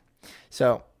 2-1.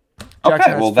 So,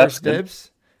 Jackson has first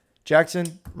dibs.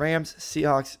 Jackson, Rams,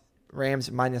 Seahawks, Rams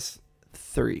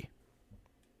 -3.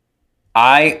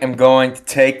 I am going to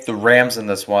take the Rams in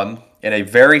this one in a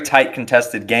very tight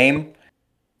contested game.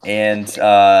 And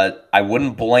I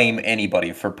wouldn't blame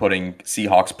anybody for putting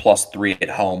Seahawks +3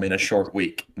 at home in a short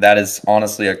week. That is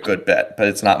honestly a good bet, but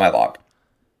it's not my lock.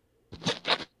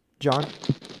 John?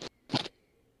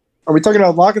 Are we talking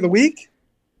about lock of the week?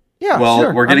 Yeah, well,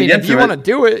 sure. We're getting into it. If you want to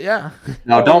do it, yeah.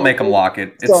 No, don't make them lock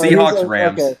it. It's Seahawks,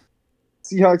 Rams. Okay.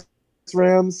 Seahawks,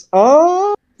 Rams.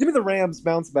 Give me the Rams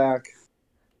bounce back.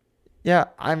 Yeah,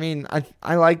 I mean,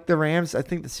 I like the Rams. I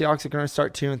think the Seahawks are going to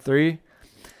start 2-3.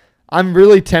 I'm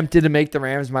really tempted to make the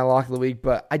Rams my lock of the week,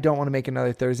 but I don't want to make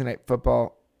another Thursday Night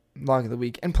Football lock of the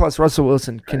week. And plus, Russell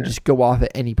Wilson can just go off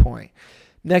at any point.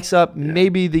 Next up,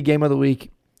 maybe the game of the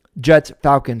week,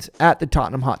 Jets-Falcons at the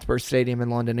Tottenham Hotspur Stadium in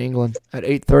London, England at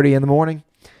 8:30 in the morning.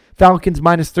 Falcons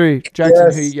 -3.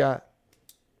 Jackson, who you got?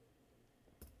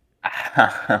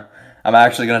 I'm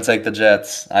actually going to take the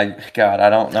Jets. I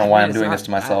don't know why I'm doing this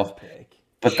to myself.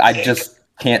 But I just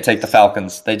can't take the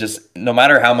Falcons. No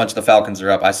matter how much the Falcons are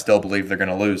up, I still believe they're going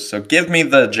to lose. So give me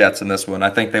the Jets in this one. I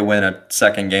think they win a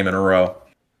second game in a row.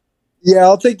 Yeah,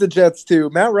 I'll take the Jets too.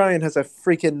 Matt Ryan has a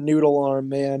freaking noodle arm,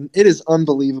 man. It is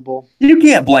unbelievable. You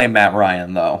can't blame Matt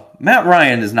Ryan, though. Matt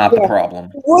Ryan is not the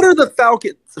problem. What are the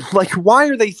Falcons? Like, why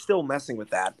are they still messing with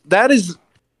that?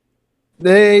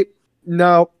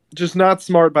 Just not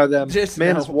smart by them.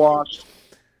 Is washed.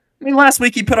 I mean, last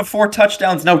week he put up 4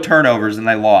 touchdowns, no turnovers, and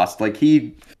they lost.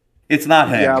 It's not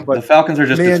him. Yeah, but the Falcons are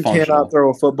just dysfunctional. Man cannot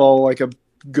throw a football like a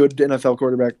good NFL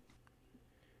quarterback.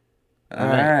 All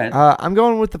right. I'm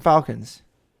going with the Falcons.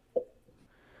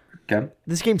 Okay.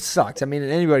 This game sucks. I mean,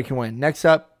 anybody can win. Next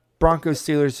up,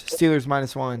 Broncos-Steelers. Steelers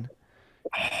 -1.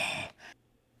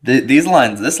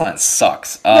 This line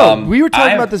sucks. No, we were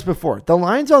talking about this before. The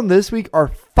lines on this week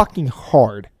are fucking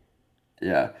hard.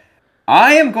 Yeah.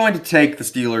 I am going to take the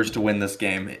Steelers to win this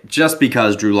game just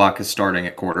because Drew Lock is starting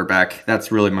at quarterback.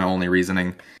 That's really my only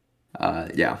reasoning.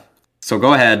 Yeah. So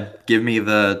go ahead. Give me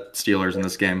the Steelers in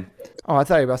this game. Oh, I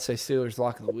thought you were about to say Steelers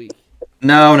lock of the week.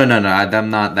 No. I'm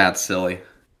not that silly.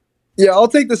 Yeah, I'll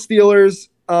take the Steelers.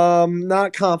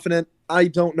 Not confident. I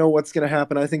don't know what's going to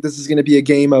happen. I think this is going to be a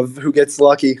game of who gets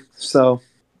lucky. So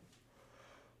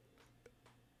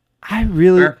I'm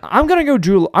going to go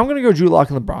Drew Lock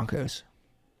in the Broncos.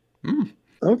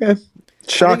 Okay.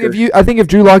 Shocker. I think if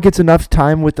Drew Lock gets enough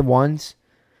time with the ones,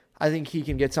 I think he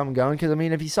can get something going. Because, I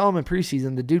mean, if you saw him in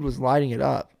preseason, the dude was lighting it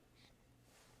up.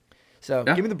 So,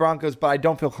 give me the Broncos, but I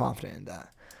don't feel confident in that.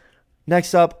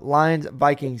 Next up,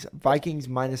 Lions-Vikings. Vikings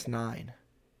 -9.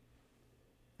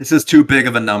 This is too big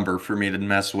of a number for me to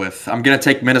mess with. I'm going to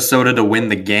take Minnesota to win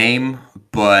the game,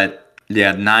 but,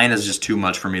 9 is just too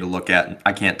much for me to look at.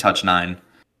 I can't touch 9.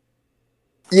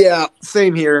 Yeah,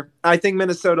 same here. I think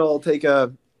Minnesota will take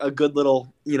a good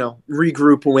little,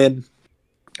 regroup win.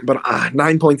 But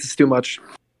 9 points is too much.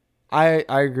 I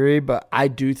agree, but I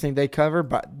do think they cover,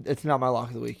 but it's not my lock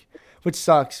of the week, which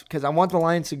sucks because I want the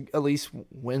Lions to at least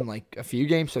win like a few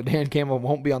games so Dan Campbell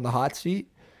won't be on the hot seat.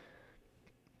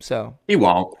 So He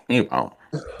won't.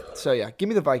 So, give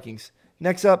me the Vikings.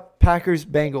 Next up,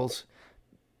 Packers-Bengals.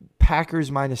 Packers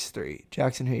 -3.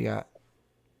 Jackson, who you got?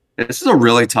 This is a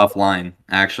really tough line,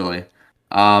 actually.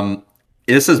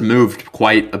 This has moved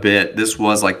quite a bit. This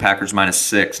was like Packers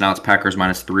 -6. Now it's Packers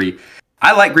 -3.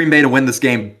 I like Green Bay to win this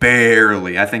game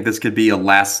barely. I think this could be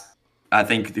I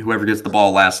think whoever gets the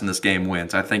ball last in this game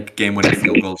wins. I think game-winning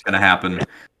field goal is going to happen.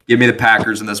 Give me the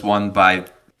Packers in this one by,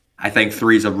 I think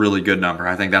 3 is a really good number.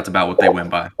 I think that's about what they win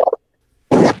by.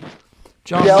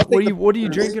 John, what are you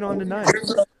drinking on tonight?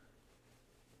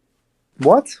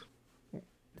 What?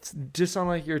 It's just sound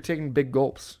like you're taking big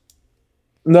gulps.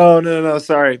 No.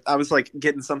 Sorry. I was like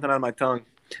getting something on my tongue.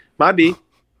 Might be.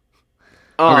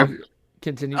 Okay.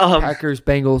 Continue. Packers,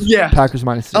 Bengals. Packers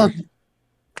 -3.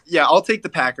 Yeah, I'll take the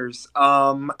Packers.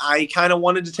 I kind of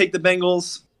wanted to take the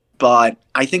Bengals, but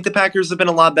I think the Packers have been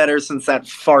a lot better since that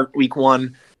fart week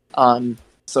 1.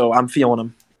 So I'm feeling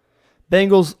them.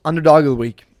 Bengals underdog of the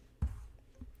week.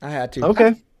 I had to.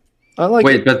 Okay. I like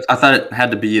Wait, but I thought it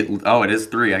had to be. Oh, it is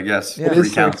 3, I guess. Yeah, 3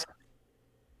 counts.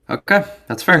 Okay,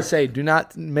 that's fair. I say, do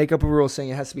not make up a rule saying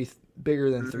it has to be bigger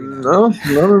than 3 now.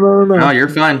 No. No, you're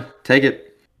fine. Take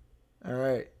it. All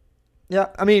right. Yeah,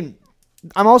 I mean,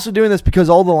 I'm also doing this because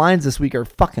all the lines this week are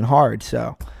fucking hard,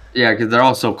 so. Yeah, because they're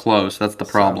all so close. That's the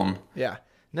problem. Yeah.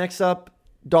 Next up,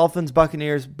 Dolphins,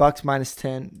 Buccaneers, Bucks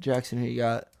 -10. Jackson, who you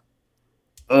got?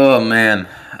 Oh, man.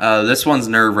 This one's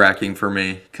nerve-wracking for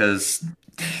me because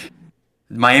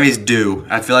Miami's due.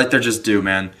 I feel like they're just due,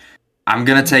 man. I'm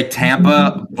going to take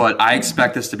Tampa, but I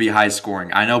expect this to be high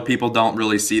scoring. I know people don't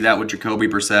really see that with Jacoby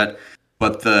Brissett,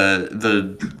 but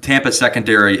the Tampa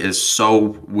secondary is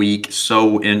so weak,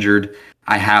 so injured.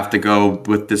 I have to go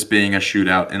with this being a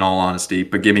shootout, in all honesty.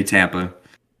 But give me Tampa.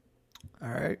 All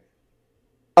right.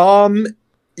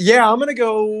 Yeah, I'm gonna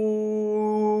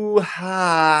go.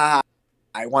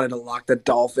 I wanted to lock the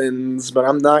Dolphins, but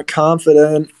I'm not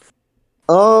confident.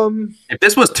 If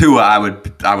this was Tua, I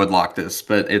would lock this,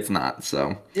 but it's not.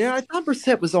 So yeah, I thought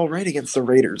Brissett was all right against the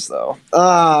Raiders, though.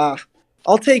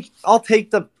 I'll take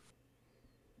the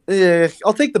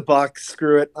Bucks.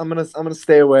 Screw it. I'm gonna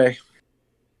stay away.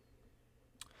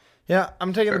 Yeah,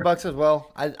 I'm taking Sure. the Bucks as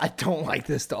well. I don't like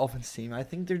this Dolphins team. I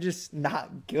think they're just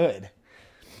not good.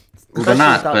 Well, they're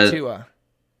not, Especially without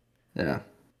but Tua. yeah,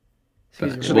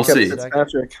 Excuse me, We'll one see. second.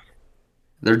 Patrick.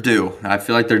 they're due. I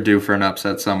feel like they're due for an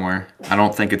upset somewhere. I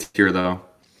don't think it's here though.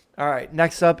 All right,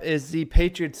 next up is the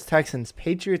Patriots-Texans.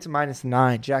 Patriots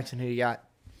 -9. Jackson, who you got?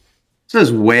 This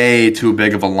is way too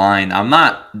big of a line. I'm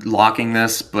not locking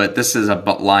this, but this is a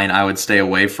line I would stay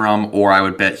away from, or I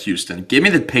would bet Houston. Give me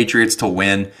the Patriots to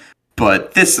win,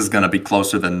 but this is going to be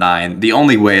closer than 9. The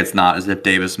only way it's not is if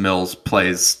Davis Mills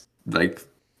plays like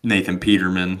Nathan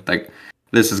Peterman. Like,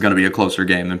 this is going to be a closer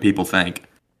game than people think.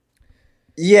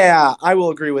 Yeah, I will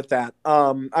agree with that.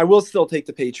 I will still take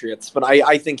the Patriots, but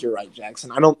I think you're right, Jackson.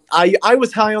 I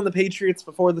was high on the Patriots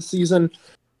before the season.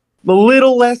 A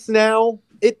little less now.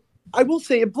 I will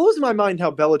say it blows my mind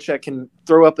how Belichick can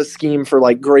throw up a scheme for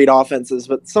like great offenses,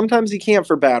 but sometimes he can't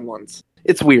for bad ones.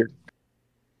 It's weird.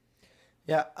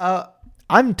 Yeah,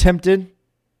 I'm tempted.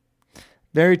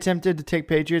 Very tempted to take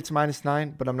Patriots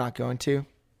 -9, but I'm not going to.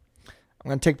 I'm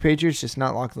going to take Patriots, just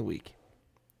not lock of the week.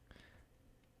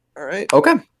 All right.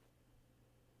 Okay.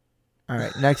 All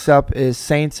right, next up is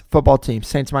Saints football team.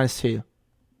 Saints -2.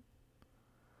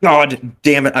 God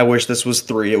damn it, I wish this was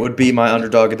 3. It would be my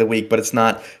underdog of the week, but it's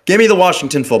not. Give me the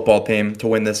Washington football team to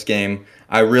win this game.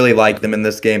 I really like them in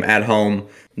this game at home.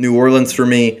 New Orleans for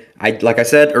me, like I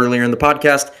said earlier in the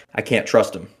podcast, I can't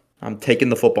trust them. I'm taking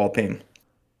the football team.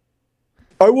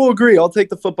 I will agree. I'll take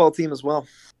the football team as well.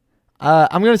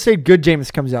 I'm going to say good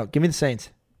Jameis comes out. Give me the Saints.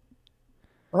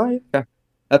 All right.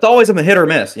 That's always a hit or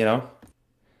miss, you know?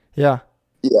 Yeah.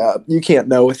 Yeah, you can't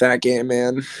know with that game,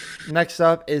 man. Next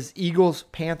up is Eagles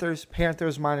Panthers.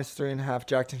 Panthers -3.5.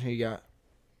 Jackson, who you got?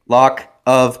 Lock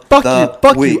of Fuck the you.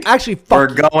 Fuck week. you. Actually, We're fuck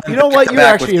you. going You know what? You're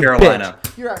back-to-back actually with a Carolina.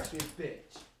 bitch. You're actually a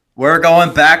bitch. We're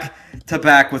going back to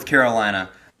back with Carolina.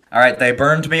 All right, they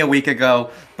burned me a week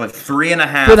ago, but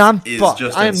 3.5 But I'm is fucked.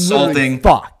 just I am literally insulting.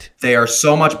 fucked. They are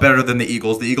so much better than the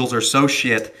Eagles. The Eagles are so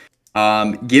shit.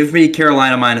 Give me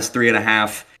Carolina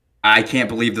 -3.5. I can't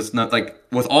believe this.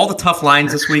 With all the tough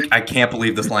lines this week, I can't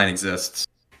believe this line exists.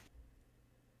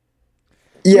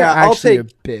 Yeah, You're I'll actually take.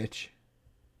 a bitch.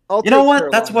 You know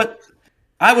what? That's what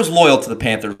I was loyal to the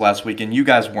Panthers last week, and you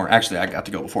guys weren't. Actually, I got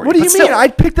to go before What you. do you But mean? still,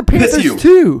 I'd pick the Panthers you.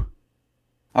 too.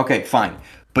 Okay, fine.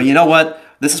 But you know what?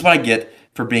 This is what I get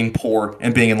for being poor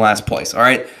and being in last place. All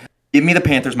right, give me the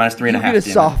Panthers -3.5. You get a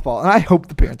softball, and I hope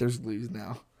the Panthers lose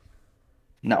now.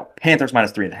 No, Panthers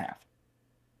 -3.5.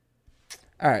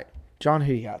 All right, John,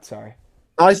 who you got? Sorry.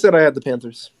 I said I had the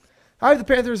Panthers. I have the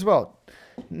Panthers as well.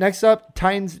 Next up,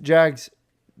 Titans, Jags.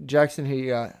 Jackson, who you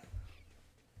got?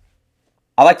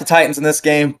 I like the Titans in this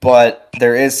game, but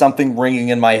there is something ringing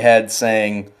in my head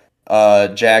saying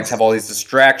Jags have all these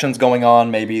distractions going on.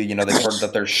 Maybe, they've heard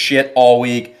that they're shit all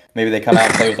week. Maybe they come out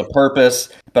and play with a purpose.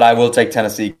 But I will take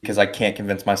Tennessee because I can't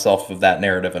convince myself of that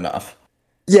narrative enough.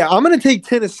 Yeah, I'm going to take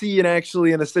Tennessee and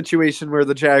actually in a situation where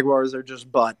the Jaguars are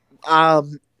just butt.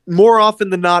 More often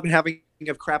than not, having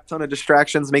a crap ton of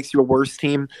distractions makes you a worse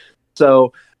team.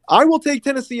 So I will take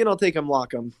Tennessee and I'll take them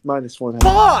lock them -4.5.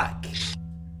 Fuck!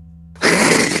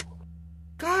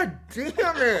 God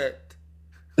damn it!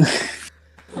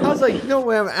 I was like, no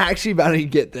way I'm actually about to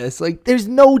get this. Like, there's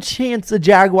no chance the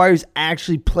Jaguars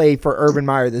actually play for Urban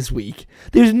Meyer this week.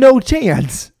 There's no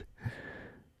chance.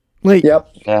 Like, Yep.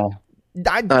 Yeah.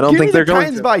 I don't think they're going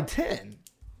Titans to. by 10.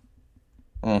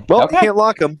 Well, you can't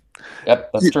lock them.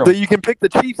 Yep, that's true. You can pick the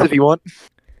Chiefs if you want.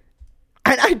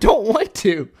 And I don't want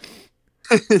to.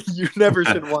 You never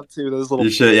should want to. Those little.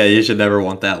 You should never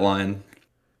want that line.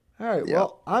 All right, Yeah.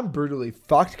 well, I'm brutally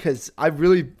fucked because I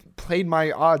really played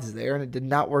my odds there and it did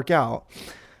not work out.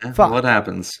 Fuck. What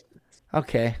happens?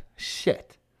 Okay,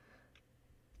 shit.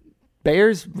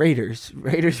 Bears, Raiders.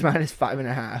 Raiders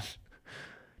 -5.5.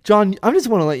 John, I just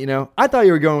want to let you know, I thought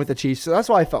you were going with the Chiefs, so that's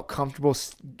why I felt comfortable.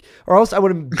 Or else I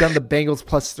would have done the Bengals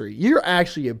 +3. You're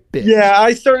actually a bitch. Yeah,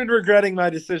 I started regretting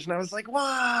my decision. I was like,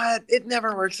 what? It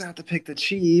never works out to pick the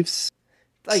Chiefs.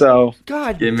 Like, So,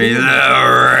 God Give me damn it.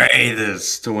 the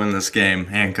Raiders to win this game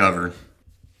and cover.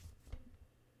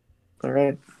 all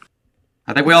right.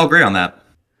 I think we all agree on that.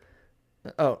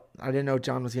 Oh, I didn't know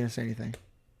John was going to say anything.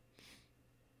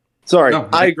 Sorry, No,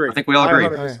 I agree. I think we all agree.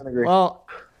 100% agree. Well,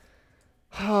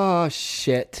 oh,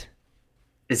 shit.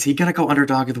 Is he gonna go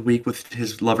underdog of the week with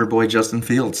his lover boy Justin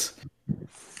Fields?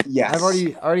 Yes. I've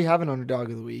already have an underdog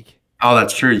of the week. Oh,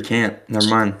 that's true. You can't. Never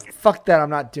mind. Fuck that. I'm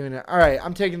not doing it. All right.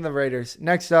 I'm taking the Raiders.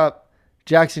 Next up,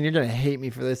 Jackson, you're going to hate me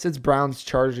for this. It's Browns,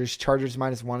 Chargers. Chargers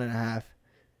 -1.5.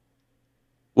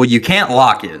 Well, you can't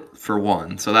lock it for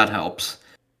one, so that helps.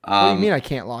 What do you mean I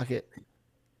can't lock it?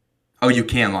 Oh, you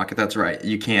can lock it. That's right.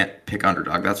 You can't pick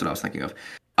underdog. That's what I was thinking of.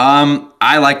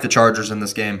 I like the Chargers in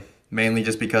this game, mainly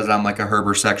just because I'm like a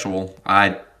Herbert sexual.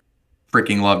 I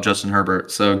freaking love Justin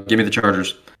Herbert. So give me the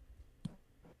Chargers.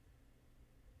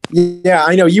 Yeah,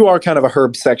 I know you are kind of a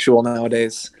Herb sexual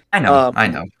nowadays. I know. I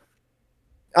know.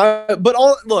 But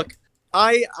look,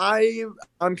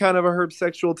 I'm kind of a Herb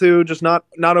sexual too, just not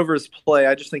over his play.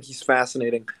 I just think he's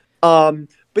fascinating. But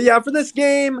yeah, for this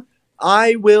game,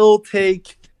 I will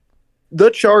take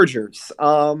the Chargers.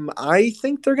 I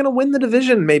think they're going to win the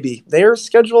division. Maybe their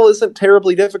schedule isn't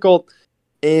terribly difficult,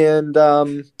 and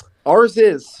ours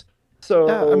is. So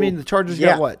yeah, I mean, the Chargers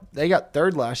got what? They got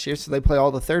third last year, so they play all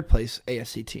the third place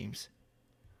AFC teams.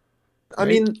 Right? I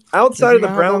mean, outside of the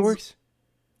Browns, works?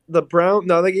 the Brown,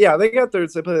 no, they got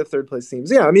third. So they play the third place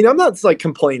teams. Yeah, I mean, I'm not like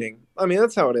complaining. I mean,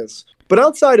 that's how it is. But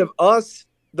outside of us,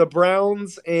 the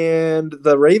Browns and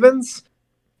the Ravens,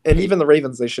 and even the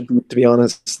Ravens, they should beat, to be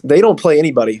honest. They don't play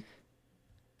anybody.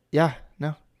 Yeah,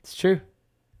 no, it's true.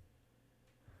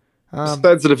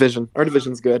 Besides the division. Our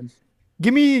division's good.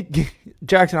 Give me,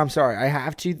 Jackson, I'm sorry. I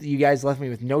have to. You guys left me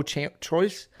with no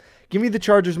choice. Give me the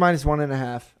Chargers minus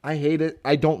 1.5. I hate it.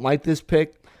 I don't like this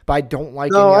pick, but I don't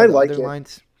like any of the other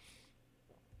lines.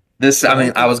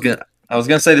 I was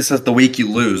gonna say this is the week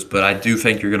you lose, but I do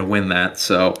think you're gonna win that.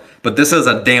 So, but this is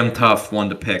a damn tough one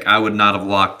to pick. I would not have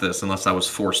locked this unless I was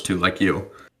forced to, like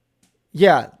you.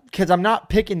 Yeah, because I'm not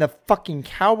picking the fucking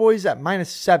Cowboys at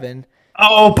 -7.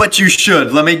 Oh, but you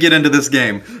should. Let me get into this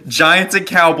game. Giants and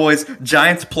Cowboys.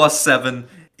 Giants +7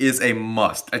 is a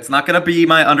must. It's not going to be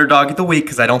my underdog of the week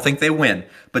because I don't think they win.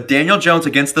 But Daniel Jones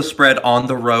against the spread on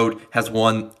the road has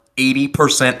won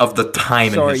 80% of the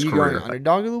time in his career. So are you going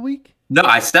underdog of the week? No,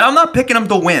 I said I'm not picking them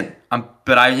to win.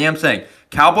 But I am saying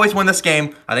Cowboys win this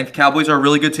game. I think the Cowboys are a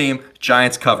really good team.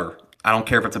 Giants cover. I don't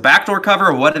care if it's a backdoor cover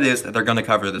or what it is. They're going to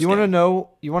cover this game.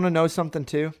 You want to know something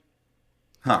too?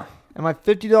 Huh. In my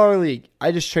 $50 league,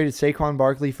 I just traded Saquon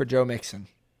Barkley for Joe Mixon.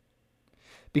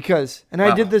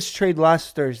 I did this trade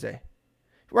last Thursday,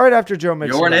 right after Joe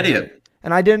Mixon. You're an idiot. Hurt,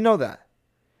 and I didn't know that.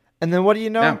 And then what do you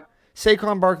know? Yeah.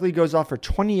 Saquon Barkley goes off for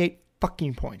 28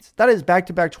 fucking points. That is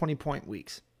back-to-back 20-point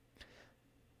weeks.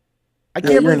 I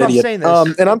can't believe I'm saying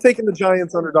this. And I'm taking the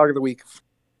Giants underdog of the week.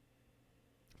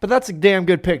 But that's a damn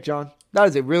good pick, John. That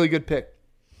is a really good pick.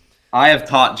 I have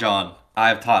taught John. I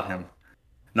have taught him.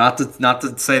 Not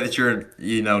to say that you're,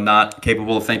 not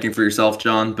capable of thinking for yourself,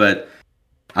 John, but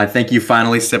I think you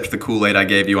finally sipped the Kool-Aid I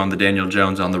gave you on the Daniel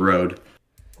Jones on the road.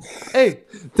 Hey,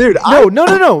 dude! No.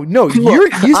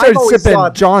 You started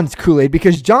sipping John's Kool-Aid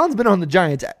because John's been on the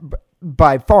Giants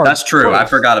by far. That's true. I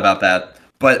forgot about that.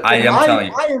 But I am telling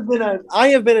you, I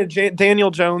have been a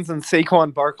Daniel Jones and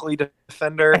Saquon Barkley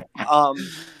defender.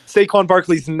 Saquon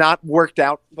Barkley's not worked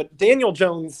out, but Daniel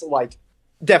Jones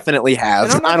definitely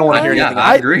has. I don't want to hear anything.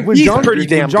 I agree. When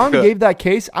John gave that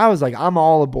case, I was like, I'm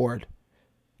all aboard.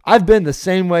 I've been the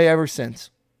same way ever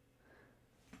since.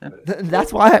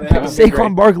 That's why I picked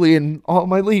Saquon Barkley in all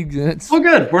my leagues. And it's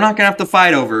good. We're not going to have to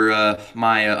fight over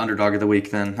my underdog of the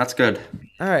week then. That's good.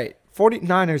 All right.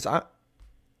 49ers. I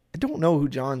don't know who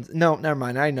John's. No, never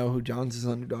mind. I know who John's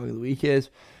underdog of the week is.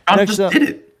 I just did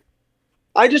it.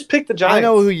 I just picked the Giants. I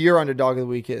know who your underdog of the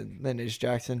week is. Then is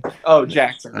Jackson. Oh,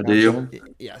 Jackson. Do you?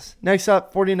 Yes. Next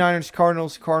up, 49ers,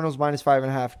 Cardinals. Cardinals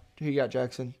 -5.5. Who you got,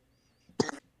 Jackson?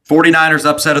 49ers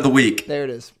upset of the week. There it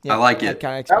is. Yeah, I like it. I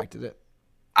kind of expected it.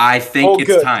 I think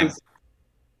it's time.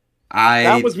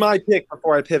 That was my pick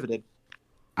before I pivoted.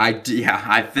 I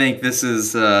think this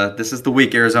is the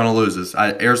week Arizona loses.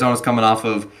 Arizona's coming off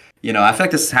of, I feel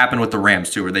like this has happened with the Rams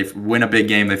too, where they win a big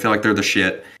game, they feel like they're the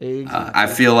shit. Exactly. I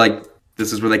feel like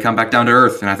this is where they come back down to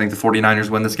earth, and I think the 49ers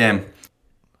win this game.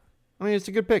 I mean, it's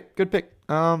a good pick. Good pick.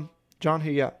 John, who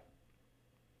you got?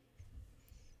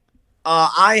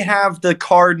 I have the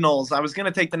Cardinals. I was going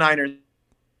to take the Niners.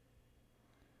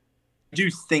 I do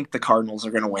think the Cardinals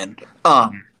are going to win.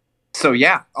 So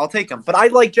yeah, I'll take them. But I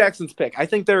like Jackson's pick. I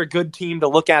think they're a good team to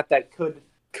look at that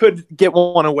could get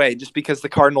one away just because the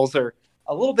Cardinals are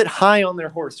a little bit high on their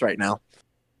horse right now.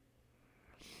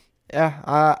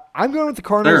 Yeah, I'm going with the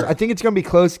Cardinals. Sure. I think it's going to be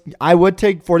close. I would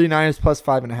take 49ers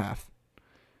 +5.5.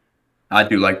 I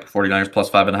do like 49ers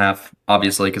 +5.5,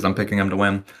 obviously, because I'm picking them to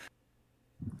win.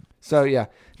 So, yeah.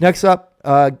 Next up,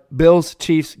 Bills,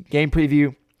 Chiefs, game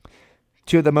preview.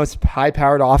 Two of the most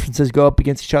high-powered offenses go up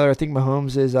against each other. I think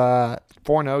Mahomes is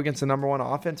 4-0 against the number one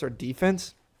offense or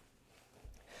defense.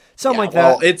 Something like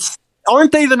that.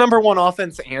 Aren't they the number one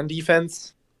offense and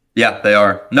defense? Yeah, they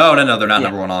are. No, they're not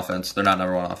number one offense. They're not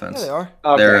number one offense. Yeah, they are.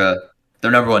 Okay.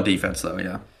 They're number one defense, though,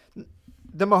 yeah.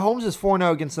 The Mahomes is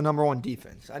 4-0 against the number 1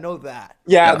 defense. I know that.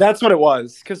 Yeah, Yeah. that's what it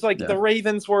was. Because Yeah. the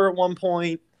Ravens were at one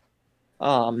point,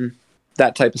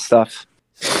 that type of stuff.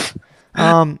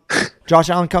 Josh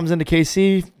Allen comes into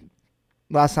KC.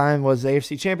 Last time was the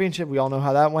AFC Championship. We all know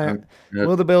how that went. Good.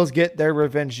 Will the Bills get their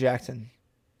revenge, Jackson?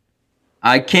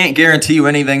 I can't guarantee you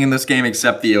anything in this game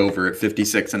except the over at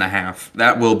 56.5.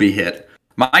 That will be hit.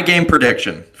 My game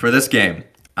prediction for this game.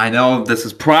 I know this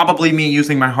is probably me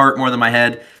using my heart more than my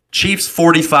head. Chiefs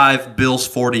 45, Bills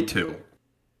 42.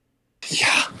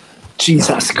 Yeah.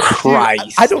 Jesus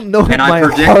Christ. I don't know if And my I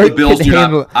predict heart the Bills can do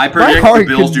handle. not. I My predict heart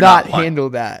the Bills could do not not punt. handle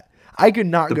that. I could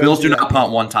not. The go Bills do through not that.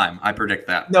 punt one time. I predict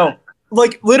that. No.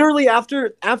 Like literally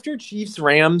after Chiefs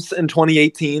Rams in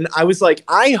 2018, I was like,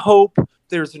 I hope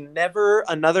there's never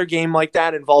another game like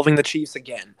that involving the Chiefs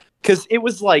again. Because it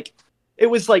was like,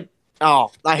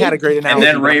 oh, I had a great And analogy.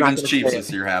 then but I'm not Ravens gonna Chiefs say it.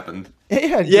 this year happened. It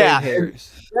had Yeah. great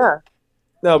hairs. Yeah.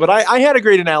 No, but I had a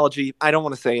great analogy. I don't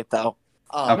want to say it though.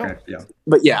 Okay, yeah.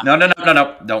 But yeah, No.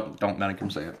 Don't make him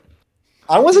say it.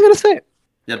 I wasn't gonna say it.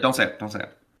 Yeah, don't say it. Don't say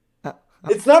it.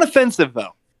 It's not offensive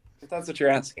though. If that's what you're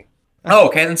asking. Oh,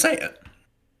 okay, then say it.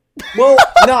 Well,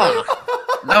 no, No, I just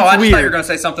thought you weird. were going to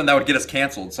say something that would get us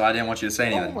canceled, so I didn't want you to say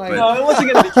anything. my but no, it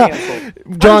wasn't gonna be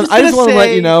canceled. John, just I just gonna want to let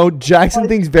say- you know, Jackson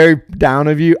thinks very down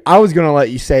of you. I was going to let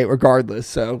you say it regardless.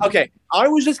 So Okay, I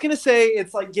was just gonna say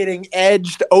it's like getting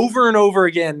edged over and over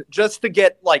again just to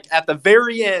get like at the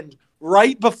very end,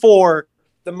 right before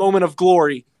the moment of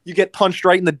glory, you get punched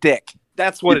right in the dick.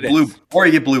 That's what it is. Or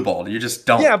you get blue balled. You just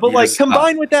don't. Yeah, but you like just stop.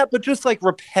 combined with that, but just like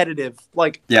repetitive,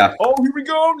 like Yeah. oh here we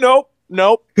go,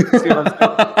 nope. See what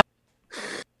I'm saying?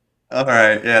 All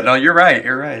right. Yeah. No, you're right.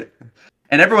 You're right.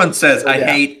 And everyone says I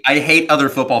Yeah. hate other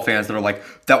football fans that are like,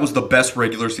 that was the best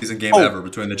regular season game Oh. ever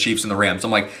between the Chiefs and the Rams.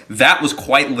 I'm like, that was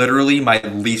quite literally my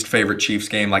least favorite Chiefs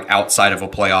game, like outside of a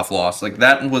playoff loss. Like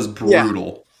that was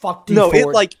brutal. fuck D No, Ford. it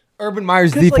like Urban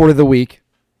Meyer's 'cause, D Ford like- of the week.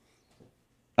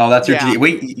 Oh, that's your Yeah.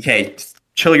 Wait. Okay.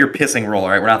 Chill your pissing roll. All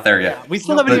right, we're not there yet. we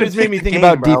still No, haven't but it even just made me picked the think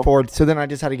game, about D bro. Ford, so then I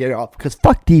just had to get it off because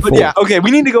fuck D But Ford. yeah, okay,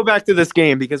 we need to go back to this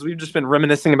game because we've just been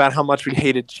reminiscing about how much we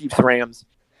hated Chiefs Rams.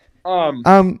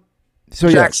 So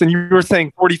yeah, Jackson, you were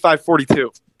saying 45-42.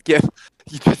 Yeah,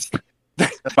 you just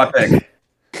That's my pick.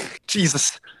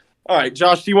 Jesus. All right,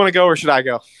 Josh, do you want to go or should I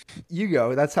go? you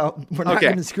go. That's how we're not Okay.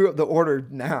 going to screw up the order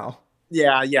now.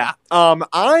 Yeah.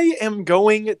 I am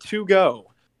going to go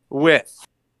with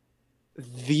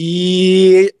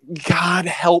the God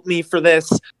help me for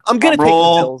this. I'm gonna take the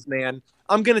Roll. Bills, man.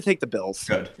 I'm gonna take the Bills.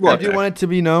 Good. I Look, do want it to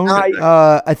be known.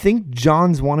 I- I think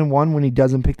John's 1-1 when he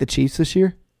doesn't pick the Chiefs this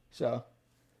year. So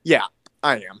Yeah,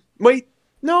 I am. Wait,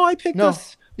 no, I picked No.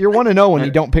 this. you're 1-0 when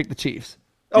you don't pick the Chiefs.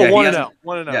 Oh, Yeah, he 1-0. hasn't-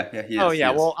 1-0. Yeah, he is. Oh he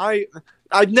yeah. is. Well,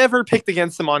 I've never picked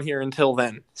against them on here until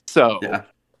then. So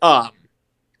Yeah.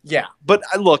 yeah. But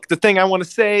look, the thing I want to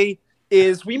say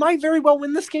is we might very well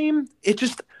win this game. It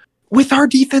just with our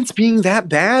defense being that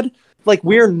bad, like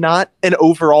we're not an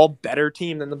overall better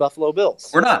team than the Buffalo Bills.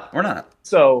 We're not. We're not.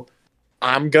 So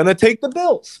I'm gonna take the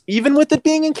Bills, even with it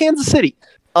being in Kansas City.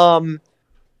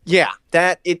 Yeah,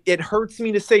 that it hurts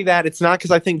me to say that. It's not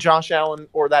because I think Josh Allen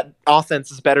or that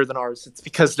offense is better than ours. It's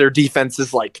because their defense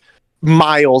is like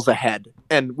miles ahead,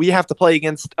 and we have to play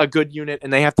against a good unit,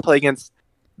 and they have to play against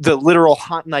the literal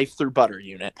hot knife through butter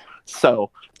unit.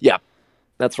 So yeah,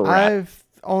 that's where we're at. I've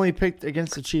only picked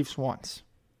against the Chiefs once,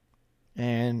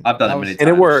 and I've done that it was- many times. And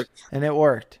it worked. and it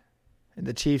worked. And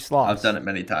the Chiefs lost. I've done it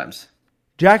many times.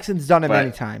 Jackson's done it But-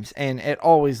 many times, and it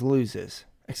always loses,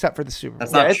 except for the Super Bowl.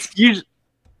 That's Yeah, not it's usually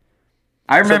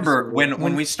I remember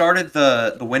when we started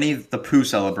the Winnie the Pooh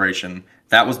celebration.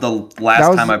 That was the last That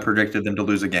was- time I predicted them to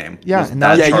lose a game. Yeah, Was and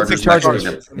that that you was picked the Chargers.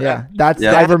 Chargers. Yeah, that's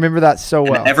Yeah. I remember that so And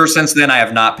well. ever since then, I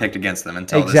have not picked against them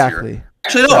until this Exactly. year.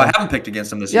 Actually, no, I haven't picked against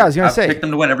them this Yeah, year. I was gonna I've say. picked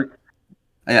them to win every.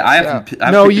 Yeah, I haven't. Yeah.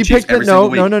 I've No, picked you the Chiefs picked the every no,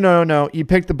 single week. no. You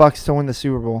picked the Bucks to win the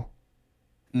Super Bowl.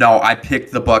 No, I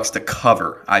picked the Bucks to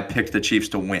cover. I picked the Chiefs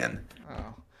to win.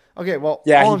 Okay, well,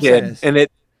 yeah, all he I'm saying did, is, and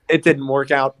it didn't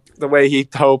work out the way he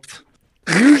hoped.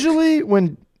 usually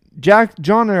when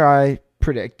John or I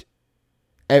predict,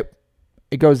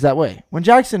 it goes that way. When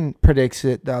Jackson predicts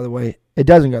it the other way, it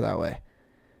doesn't go that way.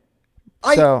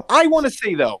 So- I want to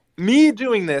say though, me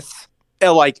doing this,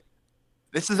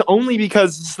 this is only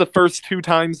because this is the first two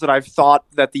times that I've thought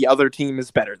that the other team is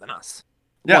better than us.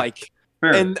 Yeah,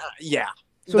 Fair. And yeah.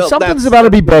 So No, something's that's- about to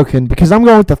be broken because I'm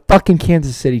going with the fucking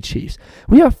Kansas City Chiefs.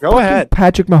 We have Go fucking ahead.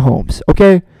 Patrick Mahomes,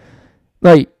 okay?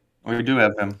 Like, We do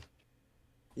have him.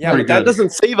 Yeah, Pretty but that good.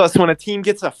 doesn't save us when a team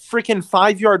gets a freaking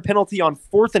 5-yard penalty on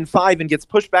 4th and 5 and gets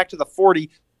pushed back to the 40.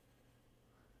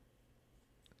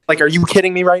 Like, are you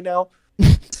kidding me right now?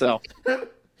 So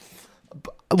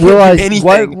realize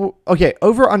anything. Okay,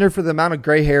 over under for the amount of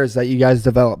gray hairs that you guys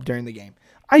developed during the game.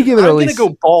 I give it at least. I'm gonna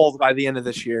go bald by the end of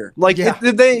this year. Like Yeah.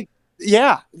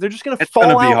 they're just gonna It's fall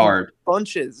gonna be out in hard.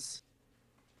 bunches.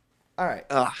 All right,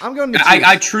 Ugh. I'm going to.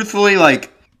 I truthfully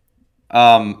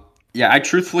I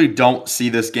truthfully don't see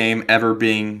this game ever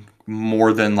being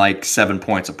more than like 7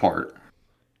 points apart.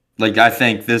 Like I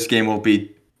think this game will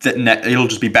be it'll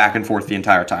just be back and forth the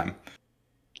entire time.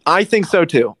 I think so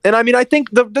too. And I mean, I think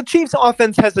the Chiefs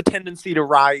offense has a tendency to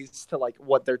rise to like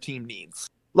what their team needs.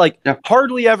 Like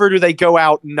hardly ever do they go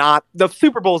out the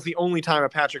Super Bowl is the only time a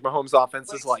Patrick Mahomes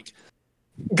offense is like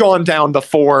gone down to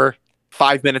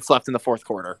 5 minutes left in the fourth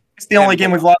quarter. It's the only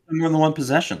game we've lost in more than one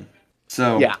possession.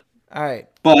 So yeah. All right,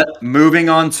 But moving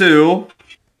on to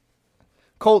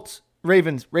Colts,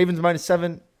 Ravens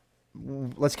 -7.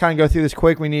 Let's kind of go through this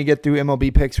quick. We need to get through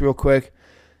MLB picks real quick.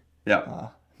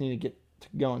 Need to get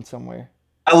going somewhere.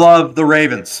 I love the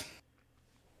Ravens.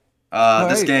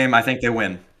 This right. game, I think they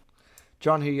win.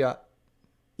 John, who you got?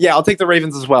 Yeah, I'll take the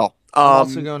Ravens as well. I'm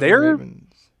also going to the They're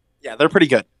Ravens. yeah, they're pretty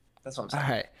good. That's what I'm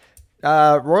saying.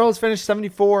 All right. Royals finished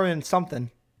 74 and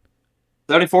something.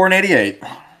 34 and 88.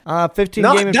 15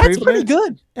 No, game that's improvement. pretty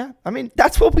good. Yeah, I mean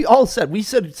that's what we all said. We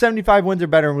said 75 wins or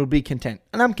better, and we'll be content.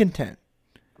 And I'm content.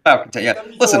 Yeah.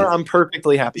 Listen, I'm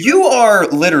perfectly happy. you are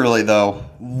literally though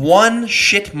one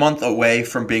shit month away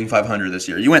from being 500 this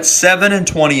year. You went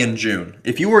 7-20 in June.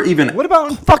 If you were even What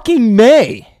about in fucking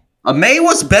May? May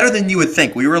was better than you would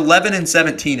think. We were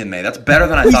 11-17 in May. That's better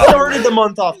than I We thought. started the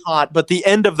month off hot, but the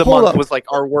end of the Hold month up. was like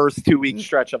our worst 2-week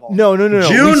stretch of all. No.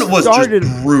 June was just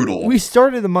brutal. We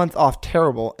started the month off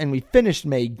terrible, and we finished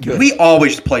May good. We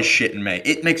always play shit in May.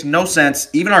 It makes no sense.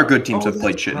 Even our good teams have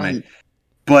played shit in May.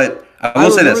 But I will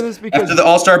say remember this. this because- After the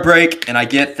All-Star break, and I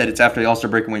get that it's after the All-Star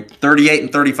break, and we went 38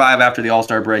 and 35 after the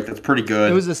All-Star break. That's pretty good.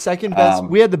 It was the second best.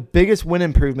 We had the biggest win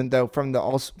improvement though from the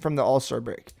All-Star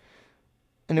break,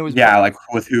 and it was like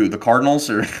with who? The Cardinals,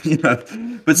 or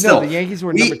But still, no, the Yankees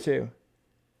were number 2.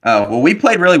 Oh, well, we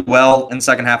played really well in the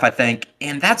second half, I think,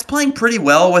 and that's playing pretty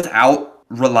well without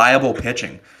reliable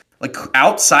pitching. Like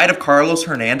outside of Carlos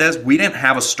Hernandez, we didn't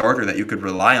have a starter that you could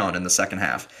rely on in the second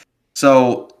half.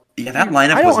 So yeah, that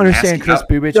lineup. I don't was understand nasty.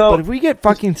 Chris Bubich, but if we get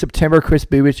fucking September Chris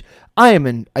Bubich, I am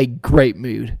in a great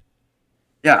mood.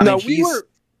 Yeah, I No, mean, we were.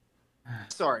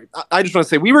 Sorry, I just want to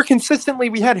say we were consistently.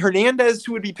 We had Hernandez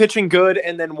who would be pitching good,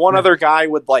 and then one other guy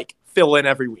would like fill in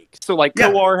every week. So like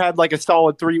Coar had like a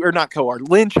solid 3, or not Coar.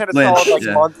 Lynch had a solid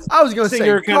month. I was going to say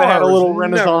Singer kind of had a little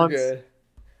renaissance.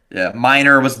 Yeah,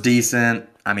 Minor was decent.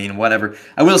 I mean, whatever.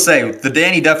 I will say the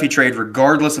Danny Duffy trade,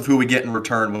 regardless of who we get in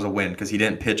return, was a win because he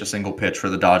didn't pitch a single pitch for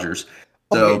the Dodgers.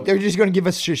 So Okay, they're just going to give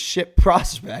us a shit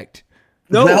prospect.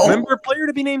 No, Well- remember, player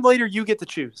to be named later. You get to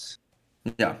choose.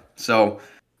 yeah, so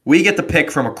we get to pick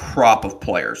from a crop of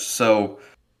players. So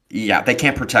yeah, they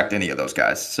can't protect any of those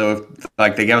guys. So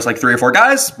if they gave us like 3 or 4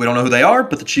 guys, we don't know who they are,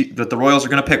 but the Royals are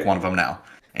going to pick one of them now,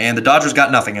 and the Dodgers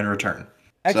got nothing in return.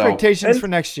 Expectations for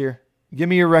next year. Give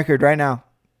me your record right now,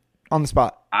 on the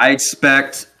spot. I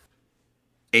expect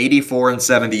 84 and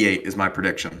 78 is my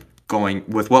prediction, going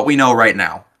with what we know right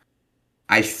now.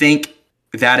 I think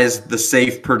that is the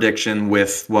safe prediction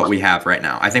with what we have right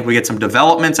now. I think we get some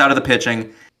developments out of the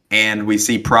pitching, and we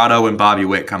see Prado and Bobby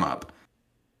Witt come up.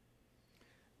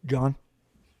 John?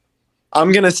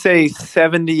 I'm gonna say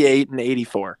 78 and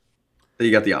 84. So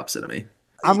you got the opposite of me.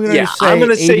 I'm going to say I'm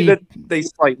gonna say 80 that they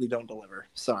slightly don't deliver.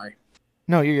 Sorry.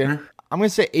 No, you're good. I'm going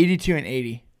to say 82 and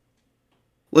 80.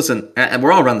 Listen, and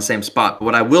we're all around the same spot, but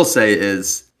what I will say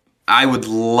is I would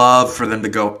love for them to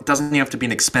go. It doesn't even have to be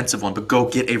an expensive one, but go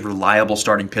get a reliable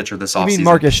starting pitcher this offseason. You mean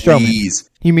Marcus Stroman? Please.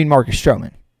 You mean Marcus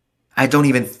Stroman? I don't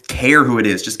even care who it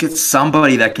is. Just get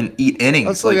somebody that can eat innings.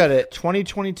 Let's look at it.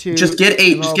 2022. Just get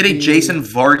a MLB Jason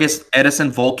Vargas, Edison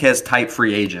Volquez type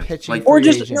free agent. pitching Like, Or free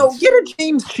just agents. get a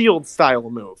James Shields style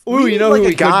move. Ooh, We you know need, who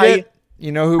we a guy. could get?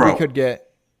 You know who we Bro. could get?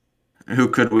 who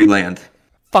could we land?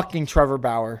 Fucking Trevor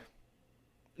Bauer.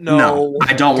 No,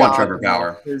 I don't want God, Trevor no.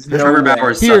 Bauer. There's no Trevor way.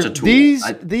 Bauer is Here, such a tool.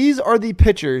 these are the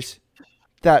pitchers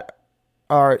that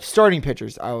are starting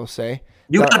pitchers, I will say.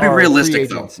 You that gotta be are realistic free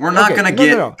though. agents. We're not Okay, gonna no,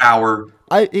 get no. Bauer.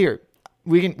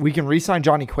 We can re-sign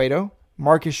Johnny Cueto,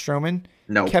 Marcus Stroman,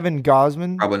 No, Kevin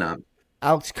Gosman, probably not.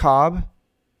 Alex Cobb,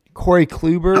 Corey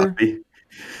Kluber,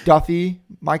 Duffy,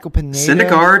 Michael Pineda.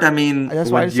 Syndergaard. I mean, That's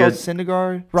why I just saw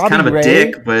Syndergaard. Robbie kind of a Ray,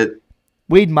 dick, but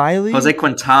Wade Miley. Jose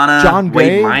Quintana, John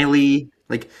Gray. Wade Miley.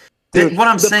 Like, Dude, what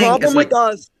I'm the saying problem is like with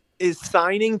us is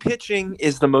signing pitching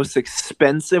is the most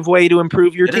expensive way to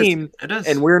improve your it is. team, It is.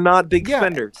 and we're not big Yeah.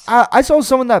 spenders. I saw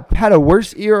someone that had a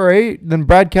worse ERA than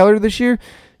Brad Keller this year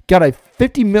got a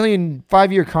 $50 million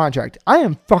 5-year contract. I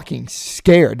am fucking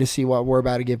scared to see what we're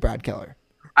about to give Brad Keller.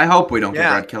 I hope we don't give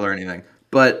Brad Keller anything.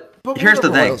 But here's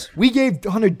the thing. We gave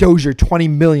Hunter Dozier $20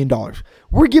 million.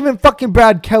 We're giving fucking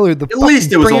Brad Keller the At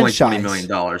least it was only franchise. $20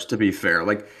 million, to be fair.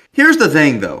 Like, here's the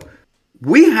thing, though.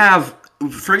 We have,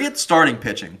 forget starting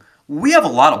pitching, we have a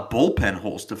lot of bullpen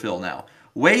holes to fill now.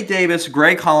 Wade Davis,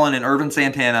 Greg Holland, and Irvin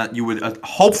Santana, you would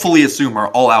hopefully assume are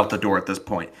all out the door at this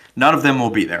point. None of them will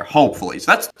be there, hopefully.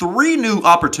 So that's 3 new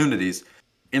opportunities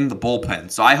in the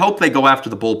bullpen. So I hope they go after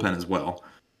the bullpen as well.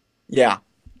 Yeah.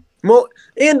 Well,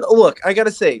 and look, I got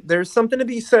to say, there's something to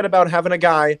be said about having a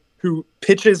guy who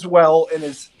pitches well and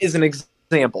is an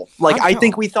example. Like, I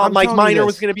think we thought Mike Minor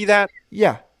was going to be that.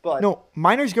 Yeah. But no,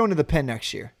 Minor's going to the pen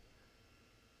next year.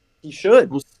 He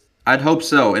should. I'd hope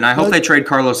so. And I hope they trade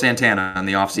Carlos Santana in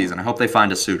the offseason. I hope they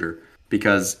find a suitor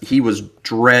because he was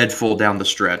dreadful down the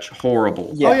stretch.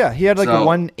 Horrible. Yeah. Oh, yeah. He had like a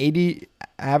 180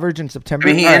 average in September.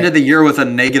 I mean, he ended the year with a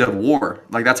negative WAR.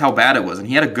 Like, that's how bad it was. And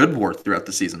he had a good WAR throughout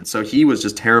the season. So he was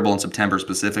just terrible in September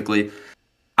specifically.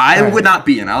 I would not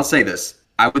be, and I'll say this,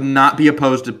 I would not be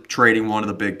opposed to trading one of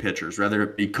the big pitchers, whether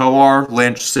it be Coar,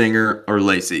 Lynch, Singer, or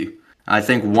Lacey. I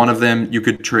think one of them you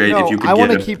could trade if you could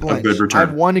get a good return.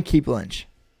 I want to keep Lynch.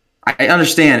 I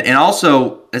understand. And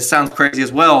also, it sounds crazy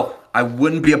as well, I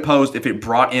wouldn't be opposed if it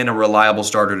brought in a reliable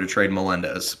starter to trade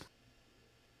Melendez.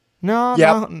 No.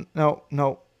 Yep. No.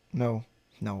 Yep.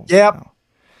 No.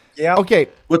 Yeah. Okay.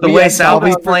 With the way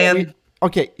Salvi's playing.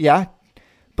 Okay, yeah.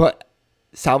 But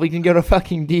Salvi can go to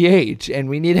fucking DH, and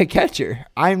we need a catcher.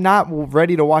 I'm not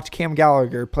ready to watch Cam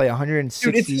Gallagher play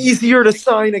 160. Dude, it's easier to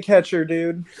sign a catcher,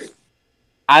 dude.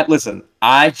 I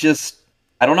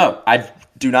don't know. I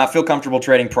do not feel comfortable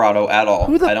trading Prado at all.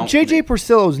 JJ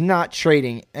Porcillo's not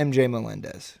trading MJ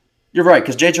Melendez. You're right,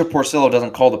 because JJ Porcillo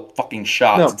doesn't call the fucking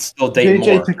shots. No, it's still Dayton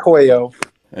Moore. JJ Tacoyo.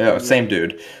 Yeah, same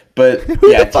dude. But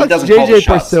yeah, he doesn't call the JJ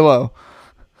shots. Porcillo.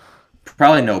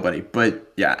 Probably nobody.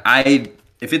 But yeah,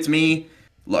 if it's me,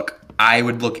 look, I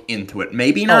would look into it.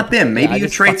 Maybe not them. Maybe you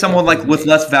trade someone like with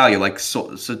less value, like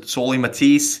Soli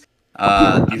Matisse.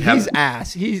 He's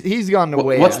ass. He's gone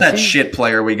away. What's that shit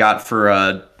player we got for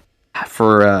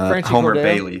Homer Cordell?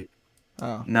 Bailey?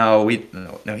 Oh. No,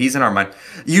 he's in our mind.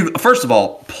 First of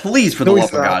all, please, for the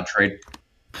love of God,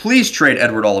 please trade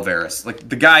Edward Olivares. Like,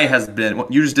 the guy has been,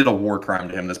 you just did a war crime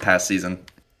to him this past season.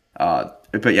 But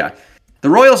yeah, the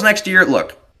Royals next year,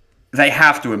 look, they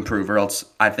have to improve, or else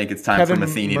I think it's time for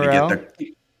Matheny to get there.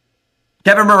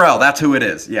 Kevin Morrell, that's who it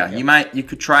is. Yeah, yep. You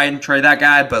could try and trade that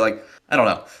guy, but like, I don't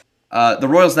know. The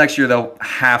Royals next year, they'll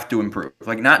have to improve.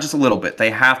 Like, not just a little bit. They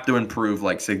have to improve,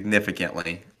 like,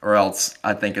 significantly, or else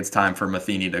I think it's time for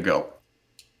Matheny to go.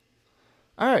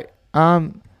 All right.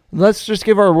 Let's just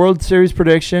give our World Series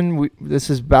prediction. This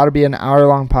is about to be an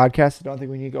hour-long podcast. I don't think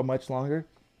we need to go much longer.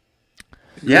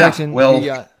 Yeah, Jackson,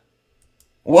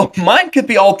 well, mine could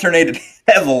be alternated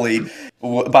heavily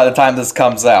by the time this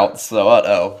comes out,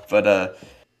 so But,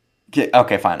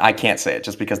 okay, fine. I can't say it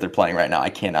just because they're playing right now. I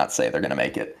cannot say they're going to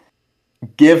make it.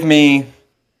 Give me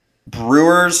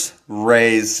Brewers,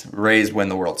 Rays win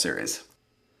the World Series.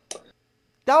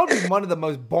 That would be one of the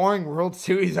most boring World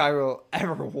Series I will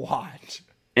ever watch.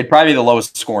 It'd probably be the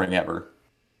lowest scoring ever.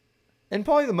 And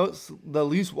probably the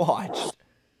least watched.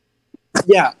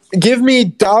 Yeah. Give me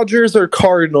Dodgers or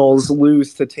Cardinals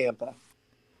lose to Tampa.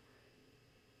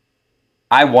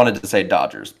 I wanted to say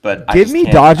Dodgers, but give me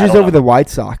Dodgers over the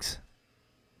White Sox.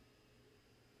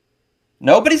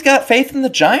 Nobody's got faith in the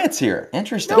Giants here.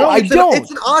 Interesting. No, I don't.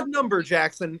 It's an odd number,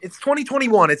 Jackson. It's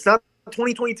 2021. It's not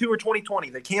 2022 or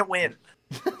 2020. They can't win.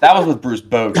 That was with Bruce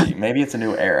Bochy. Maybe it's a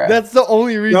new era. That's the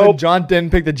only reason John didn't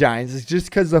pick the Giants. It's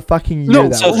just because the fucking year that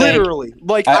was. Literally.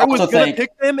 Like, I was going to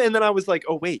pick them, and then I was like,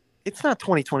 oh, wait. It's not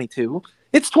 2022.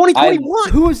 It's 2021.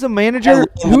 Who was the manager?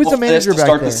 Who was the manager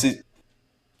back there?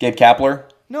 Gabe Kapler?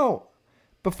 No.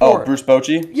 Before. Oh, Bruce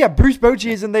Bochy? Yeah, Bruce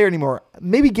Bochy isn't there anymore.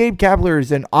 Maybe Gabe Kapler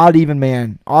is an odd even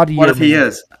man. What if he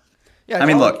is? Yeah, I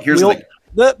mean, look, here's the thing.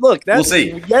 Look, that's we'll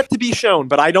see. Yet to be shown,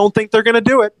 but I don't think they're going to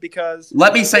do it because...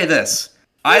 Let me say this.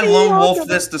 I lone wolfed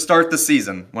this to start the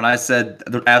season when I said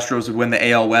the Astros would win the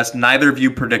AL West. Neither of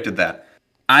you predicted that.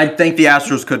 I think the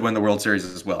Astros could win the World Series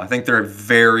as well. I think they're a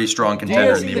very strong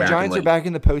contender in the American League. The Giants are back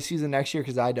in the postseason next year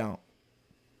because I don't.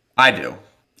 I do.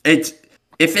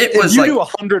 If you do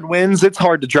 100 wins, it's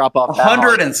hard to drop off.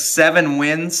 107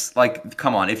 wins, like,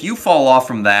 come on. If you fall off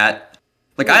from that,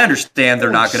 like, I understand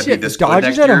they're not going to be this good next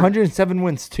year. Dodgers had 107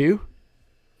 wins too?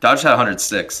 Dodgers had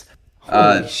 106.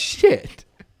 Holy shit.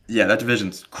 Yeah, that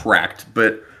division's cracked.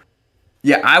 But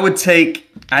Yeah, I think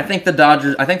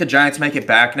the Giants make it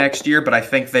back next year, but I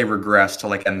think they regress to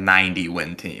like a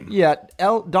 90-win team. Yeah,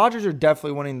 Dodgers are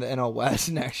definitely winning the NL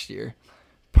West next year.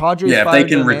 Padres. Yeah, if they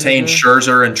can their retain manager.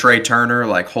 Scherzer and Trey Turner,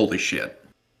 like holy shit.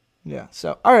 Yeah.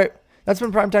 So all right, that's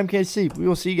been Primetime KC. We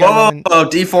will see you guys. Whoa,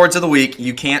 D Fords of the week.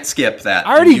 You can't skip that.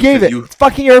 I already gave it. It's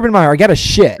fucking Urban Meyer. I got a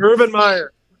shit. Urban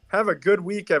Meyer. Have a good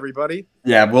week, everybody.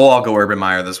 Yeah, we'll all go Urban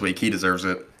Meyer this week. He deserves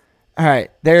it. All right,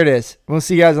 there it is. We'll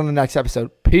see you guys on the next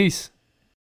episode. Peace.